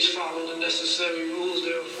inmates follow the necessary rules,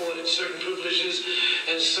 they're afforded certain privileges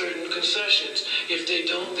and certain concessions. If they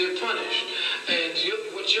don't, they're punished. And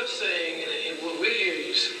what you're saying, and what we hear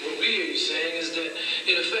you saying, is that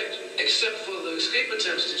in effect, except for the escape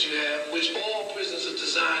attempts that you have, which all prisons are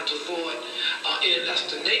designed to thwart, and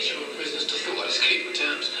that's the nature of prisons, to thwart escape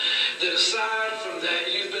attempts, that aside from that,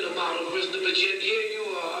 you've been a model prisoner, but yet here you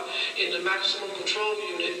are in the maximum control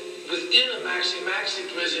unit within a maxi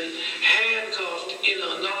prison, handcuffed in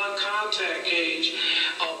a non-contact cage,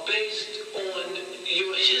 based on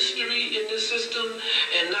your history in this system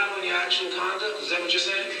and not on your actual conduct. Is that what you're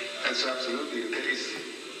saying? That's absolutely the case.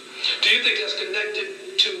 Do you think that's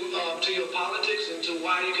connected to your politics and to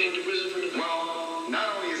why you came to prison from the beginning? Well,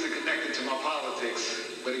 not only is it connected to my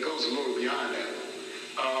politics, but it goes a little beyond that.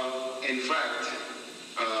 In fact,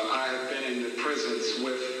 I have been in the prisons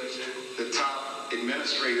with the top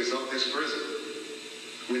administrators of this prison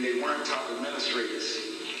when they weren't top administrators.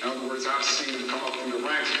 In other words, I've seen them come up through the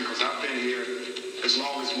ranks because I've been here as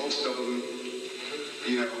long as most of them,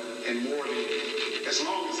 and more than, as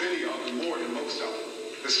long as any of them, more than most of them.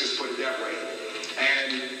 Let's just put it that way.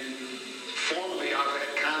 And formerly, I've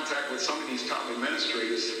had contact with some of these top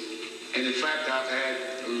administrators, and in fact, I've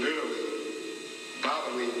had literally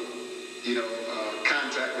bodily,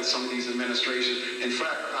 contact with some of these administrations. In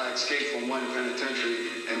fact, I escaped from one penitentiary,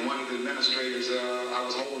 and one of the administrators, I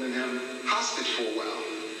was holding him hostage for a while.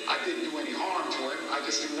 I didn't do any harm to him. I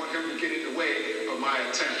just didn't want him to get in the way of my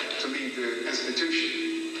attempt to leave the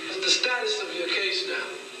institution. The status of your case now.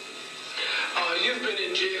 You've been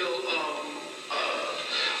in jail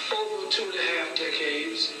over 2.5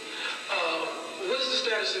 decades. What's the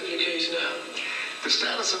status of your case now? The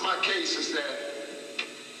status of my case is that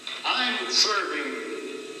I'm serving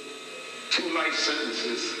 2 life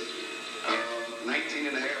sentences, 19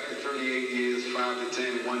 and a half to 38 years, 5 to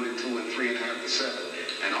 10, 1 to 2, and 3.5 to 7.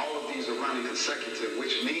 And all of these are running consecutive,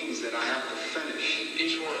 which means that I have to finish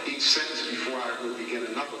each sentence before I will begin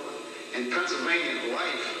another one. In Pennsylvania,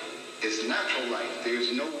 life is natural life.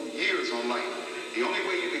 There's no years on life. The only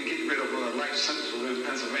way you can get rid of a life sentence within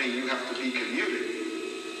Pennsylvania, you have to be commuted.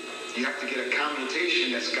 You have to get a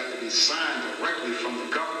commutation that's got to be signed directly from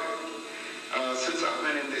the governor. Since I've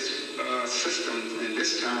been in this system, in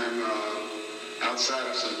this time, outside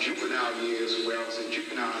of some juvenile years where I was in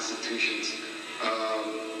juvenile institutions,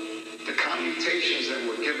 the commutations that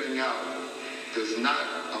we're giving out does not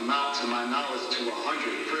amount, to my knowledge, to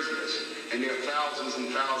 100 prisoners. And there are thousands and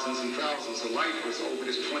thousands and thousands of lifers over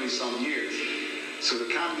this 20-some years. So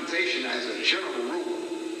the commutation, as a general rule,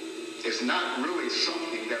 is not really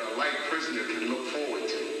something that a life prisoner can look forward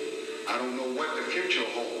to. I don't know what the future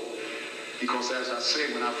holds. Because as I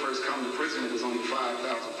said, when I first come to prison, it was only 5,000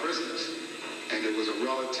 prisoners. And it was a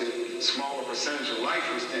relative smaller percentage of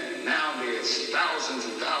lifers then. Now there's thousands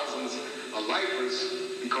and thousands of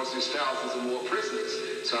lifers because there's thousands of more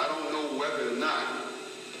prisoners. So I don't know whether or not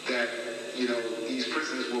that, these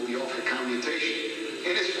prisoners will be offered commutation.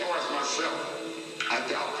 And as far as myself, I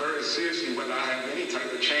doubt very seriously whether I have any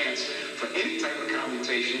type of chance for any type of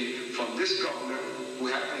commutation from this governor, who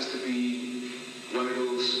happens to be one of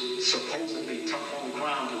those supposedly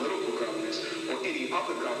tough-on-crime political governors, or any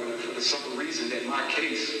other governor, for the simple reason that my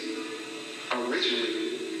case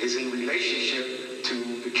originally is in relationship to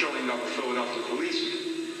the killing of a Philadelphia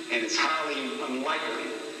policeman. And it's highly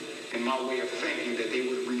unlikely, in my way of thinking, that they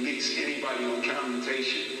would release anybody on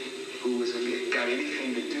commutation who has got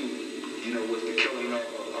anything to do, with the killing of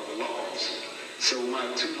a laws. So my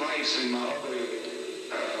 2 lives and my other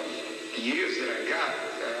years that I got,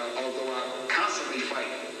 although I constantly fight,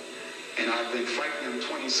 and I've been fighting them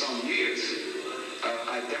 20-some years,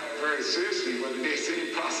 I doubt very seriously whether there's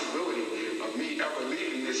any possibility of me ever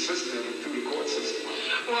leaving this system through the court system.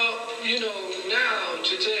 Well, Now,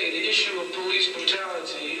 today, the issue of police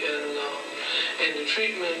brutality and the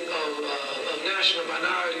treatment of national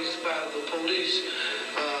minorities by the police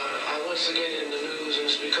are once again in the news, and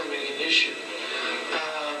it's becoming an issue.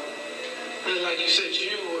 And like you said,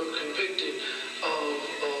 you were convicted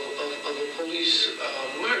of a police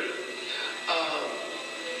murder.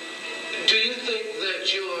 Do you think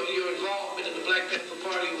that your involvement in the Black Panther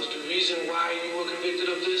Party was the reason why you were convicted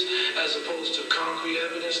of this, as opposed to concrete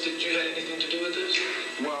evidence that you had anything to do with this?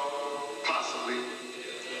 Well, possibly.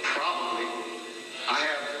 Probably. I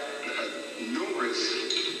have numerous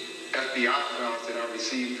FBI files that I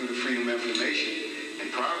received through the Freedom of Information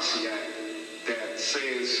and Privacy Act that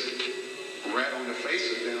says right on the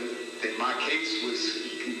face of them that my case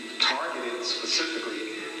was targeted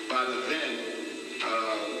specifically by the then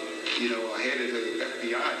head of the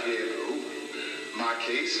FBI jail. My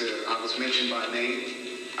case, I was mentioned by name.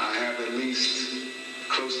 I have at least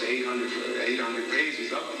close to 800 pages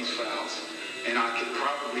of these files, and I could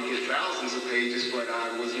probably get thousands of pages, but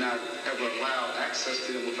I was not ever allowed access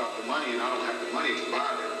to them without the money, and I don't have the money to buy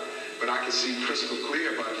them. But I can see crystal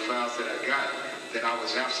clear by the files that I got that I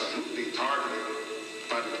was absolutely targeted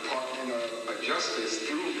by the Department of Justice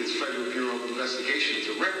through its Federal Bureau of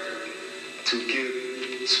Investigation director to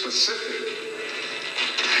give specific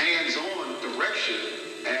hands-on direction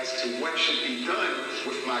as to what should be done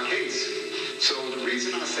with my case. So the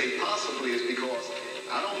reason I say possibly is because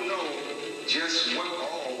I don't know just what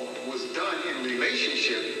all was done in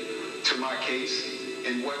relationship to my case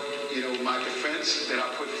and what, my defense that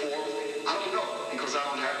I put forth. I don't know because I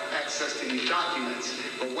don't have access to these documents.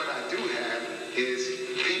 But what I do have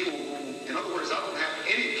is people who, in other words, I don't have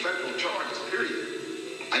any federal charges, period.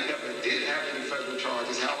 I never did have any federal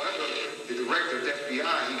charges. However, the director of the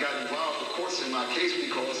FBI, he got involved, of course, in my case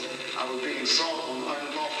because I was being sought on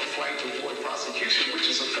unlawful flight to avoid prosecution, which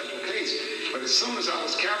is a federal case. But as soon as I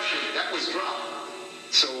was captured, that was dropped.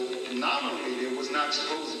 So nominally, there was not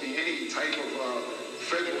supposed to be any type of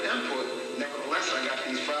federal input. Nevertheless, I got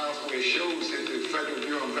these files where it shows that the Federal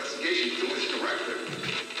Bureau of Investigation, through its director,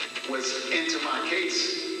 was into my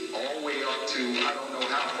case all the way up to, I don't know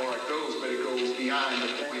how far it goes, but it goes beyond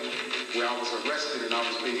the point where I was arrested and I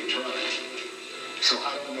was being tried. So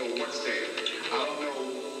I don't know what's there. I don't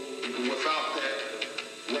know without that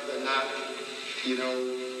whether or not,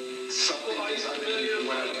 something is underneath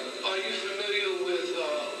what I do. Are you familiar with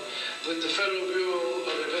the Federal Bureau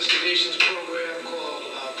of Investigation's program called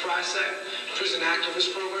PRISAC, Prison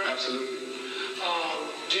Activist Program? Absolutely.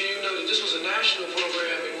 Do you know that this was a national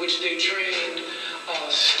program in which they trained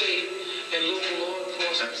state and local law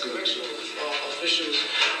enforcement, correctional officials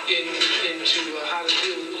into how to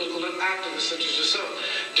deal with political activists such as yourself?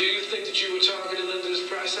 Do you think that you were targeted under this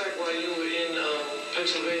PRISAC while you were in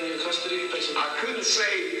Pennsylvania custody? I couldn't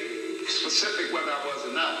say specific whether I was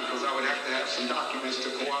or not because I would have to have some documents to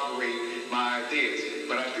corroborate my ideas.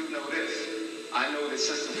 But I do know this. I know that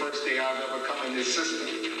since the first day I've ever come in this system,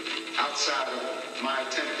 outside of my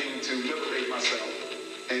attempting to liberate myself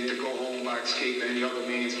and to go home by escape or any other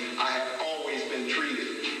means, I have always been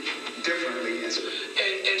treated differently. And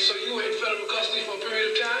so you were in federal custody for a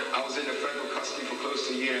period of time? I was in the federal custody for close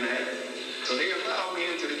to a year and a half. So they allowed me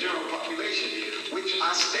into the general population, which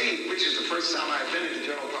I stayed, which is the first time I've been in the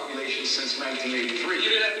general population since 1983. You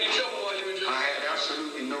didn't have any trouble while you were in jail? I had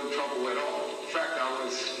absolutely no trouble at all. In fact, I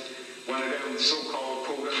was one of them so-called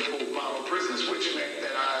quote-unquote model prisoners, which meant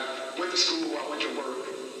that I went to school, I went to work,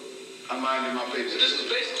 I minded my business. So this was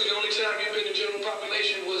basically the only time you've been in general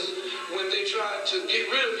population was when they tried to get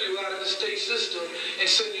rid of you out of the state system and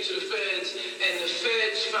send you to the feds, and the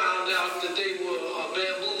feds found out that they were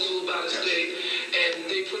bamboozled by the state, and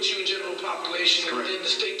they put you in general population, and then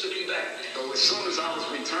the state took you back. So as soon as I was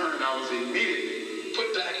returned, I was immediately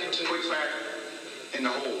put back in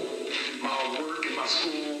the hole. My work and my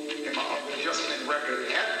school and my other adjustment record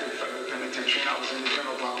at the federal penitentiary, and I was in the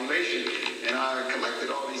general population, and I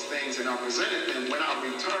collected all these things and I presented them when I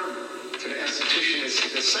returned to the institution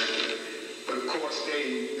that sent me. But of course,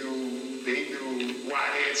 they knew why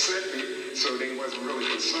they had sent me, so they wasn't really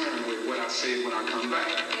concerned with what I said when I come back.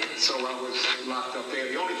 So I was locked up there.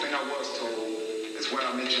 The only thing I was told is what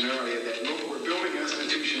I mentioned earlier, that look, we're building an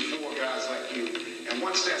institution for guys like you, and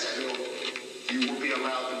once that's built, you will be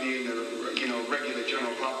allowed to be in the regular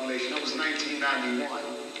general population. That was 1991.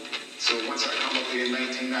 So once I come up here in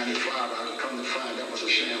 1995, I come to find that was a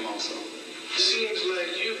sham also. It seems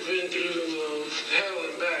like you've been through hell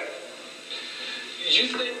and back. You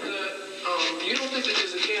think that you don't think that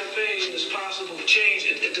there's a campaign that's possible to change,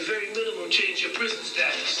 at the very minimum, change your prison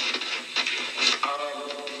status?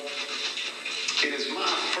 It is my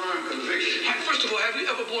firm conviction. First of all, have you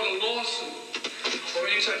ever brought a lawsuit or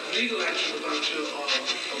any type of legal action about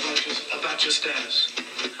your status?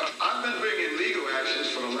 I've been bringing legal actions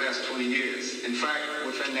for the last 20 years. In fact,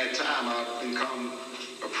 within that time, I've become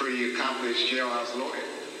a pretty accomplished jailhouse lawyer.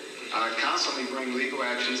 I constantly bring legal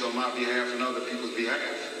actions on my behalf and other people's behalf.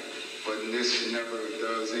 But this never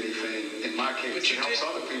does anything, in my case, it helps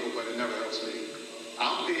other people, but it never helps me.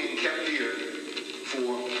 I'm being kept here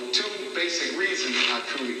for two basic reasons I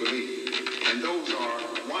truly believe. And those are,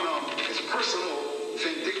 one of them is personal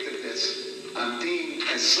vindictiveness. I'm deemed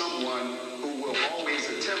as someone who will always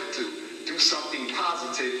attempt to do something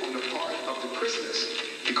positive on the part of the prisoners.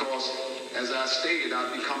 Because, as I stated,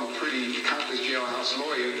 I've become a pretty accomplished jailhouse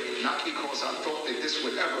lawyer, not because I thought that this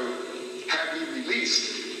would ever have me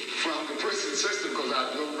released from the prison system, because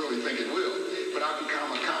I don't really think it will. But I've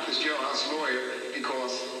become an accomplished jailhouse lawyer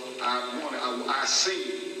because I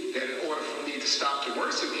see that in order for me to stop the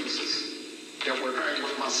worst abuses that were occurring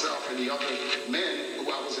with myself and the other men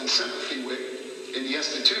who I was in sympathy with in the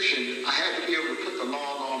institution, I had to be able to put the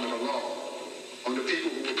long arm of the law on the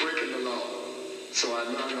people who were breaking the law. So I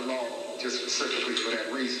learned the law just specifically for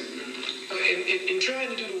that reason. In trying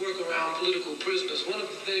to do the work around political prisoners, one of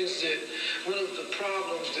the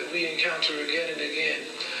problems that we encounter again and again,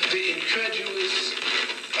 the incredulous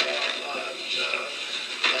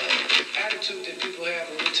attitude that people have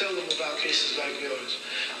when we tell them about cases like yours,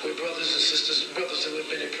 where brothers and sisters, brothers who have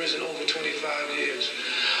been in prison over 25 years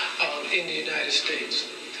in the United States.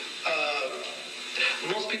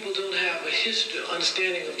 Most people don't have a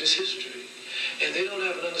understanding of this history, and they don't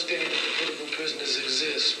have an understanding that the political prisoners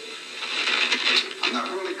exist. I'm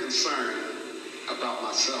not really concerned about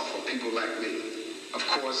myself or people like me. Of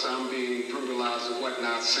course, I'm being brutalized and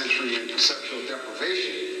whatnot, sensory and perceptual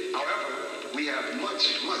deprivation. However, we have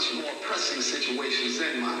much, much more pressing situations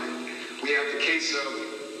in mind. We have the case of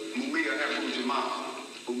Mumia Abu-Jamal.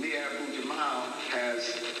 Mumia Abu-Jamal has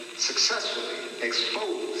successfully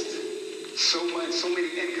exposed so many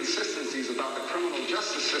inconsistencies about the criminal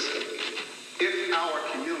justice system in our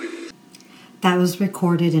communities. That was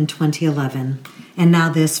recorded in 2011, and now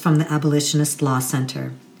this from the Abolitionist Law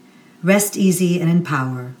Center. Rest easy and in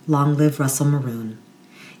power. Long live Russell Maroon.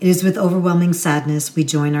 It is with overwhelming sadness we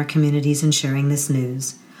join our communities in sharing this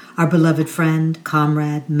news. Our beloved friend,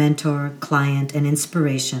 comrade, mentor, client, and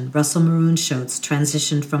inspiration, Russell Maroon Shoatz,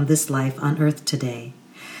 transitioned from this life on earth today.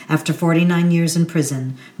 After 49 years in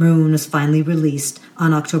prison, Maroon was finally released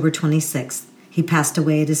on October 26th. He passed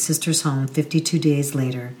away at his sister's home 52 days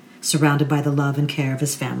later, surrounded by the love and care of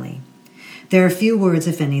his family. There are few words,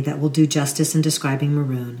 if any, that will do justice in describing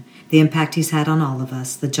Maroon, the impact he's had on all of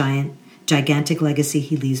us, the gigantic legacy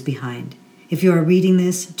he leaves behind. If you are reading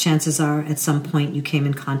this, chances are at some point you came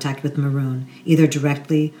in contact with Maroon, either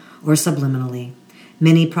directly or subliminally.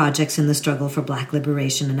 Many projects in the struggle for Black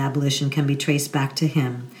liberation and abolition can be traced back to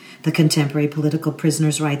him, the contemporary political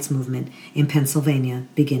prisoners' rights movement in Pennsylvania,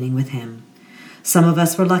 beginning with him. Some of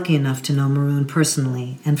us were lucky enough to know Maroon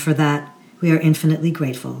personally, and for that, we are infinitely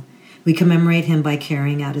grateful. We commemorate him by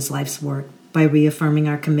carrying out his life's work, by reaffirming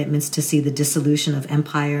our commitments to see the dissolution of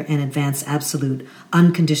empire and advance absolute,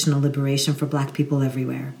 unconditional liberation for Black people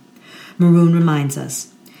everywhere. Maroon reminds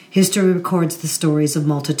us, history records the stories of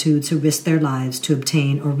multitudes who risked their lives to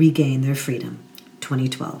obtain or regain their freedom.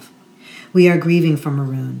 2012. We are grieving for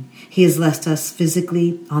Maroon. He has left us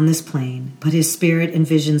physically on this plane, but his spirit and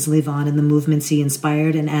visions live on in the movements he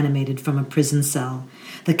inspired and animated from a prison cell,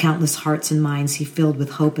 the countless hearts and minds he filled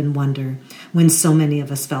with hope and wonder when so many of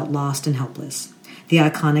us felt lost and helpless, the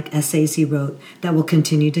iconic essays he wrote that will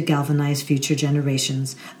continue to galvanize future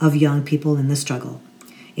generations of young people in the struggle.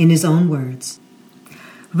 In his own words,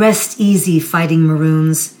 "Rest easy, fighting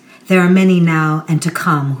Maroons. There are many now and to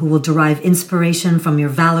come who will derive inspiration from your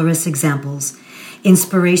valorous examples,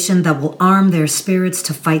 inspiration that will arm their spirits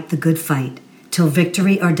to fight the good fight, till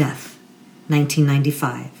victory or death."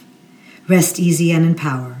 1995. Rest easy and in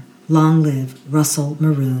power. Long live Russell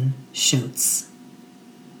Maroon Shoatz.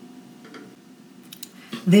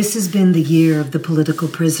 This has been the year of the political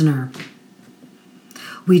prisoner.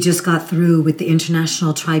 We just got through with the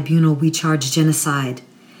International Tribunal We Charge Genocide,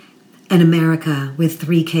 and America with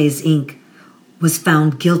 3Ks Inc. was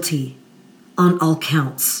found guilty on all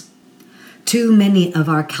counts. Too many of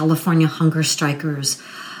our California hunger strikers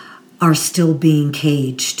are still being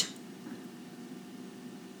caged.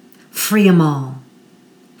 Free 'em all.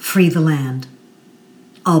 Free the land.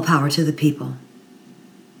 All power to the people.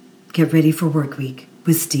 Get ready for work week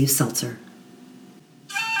with Steve Seltzer.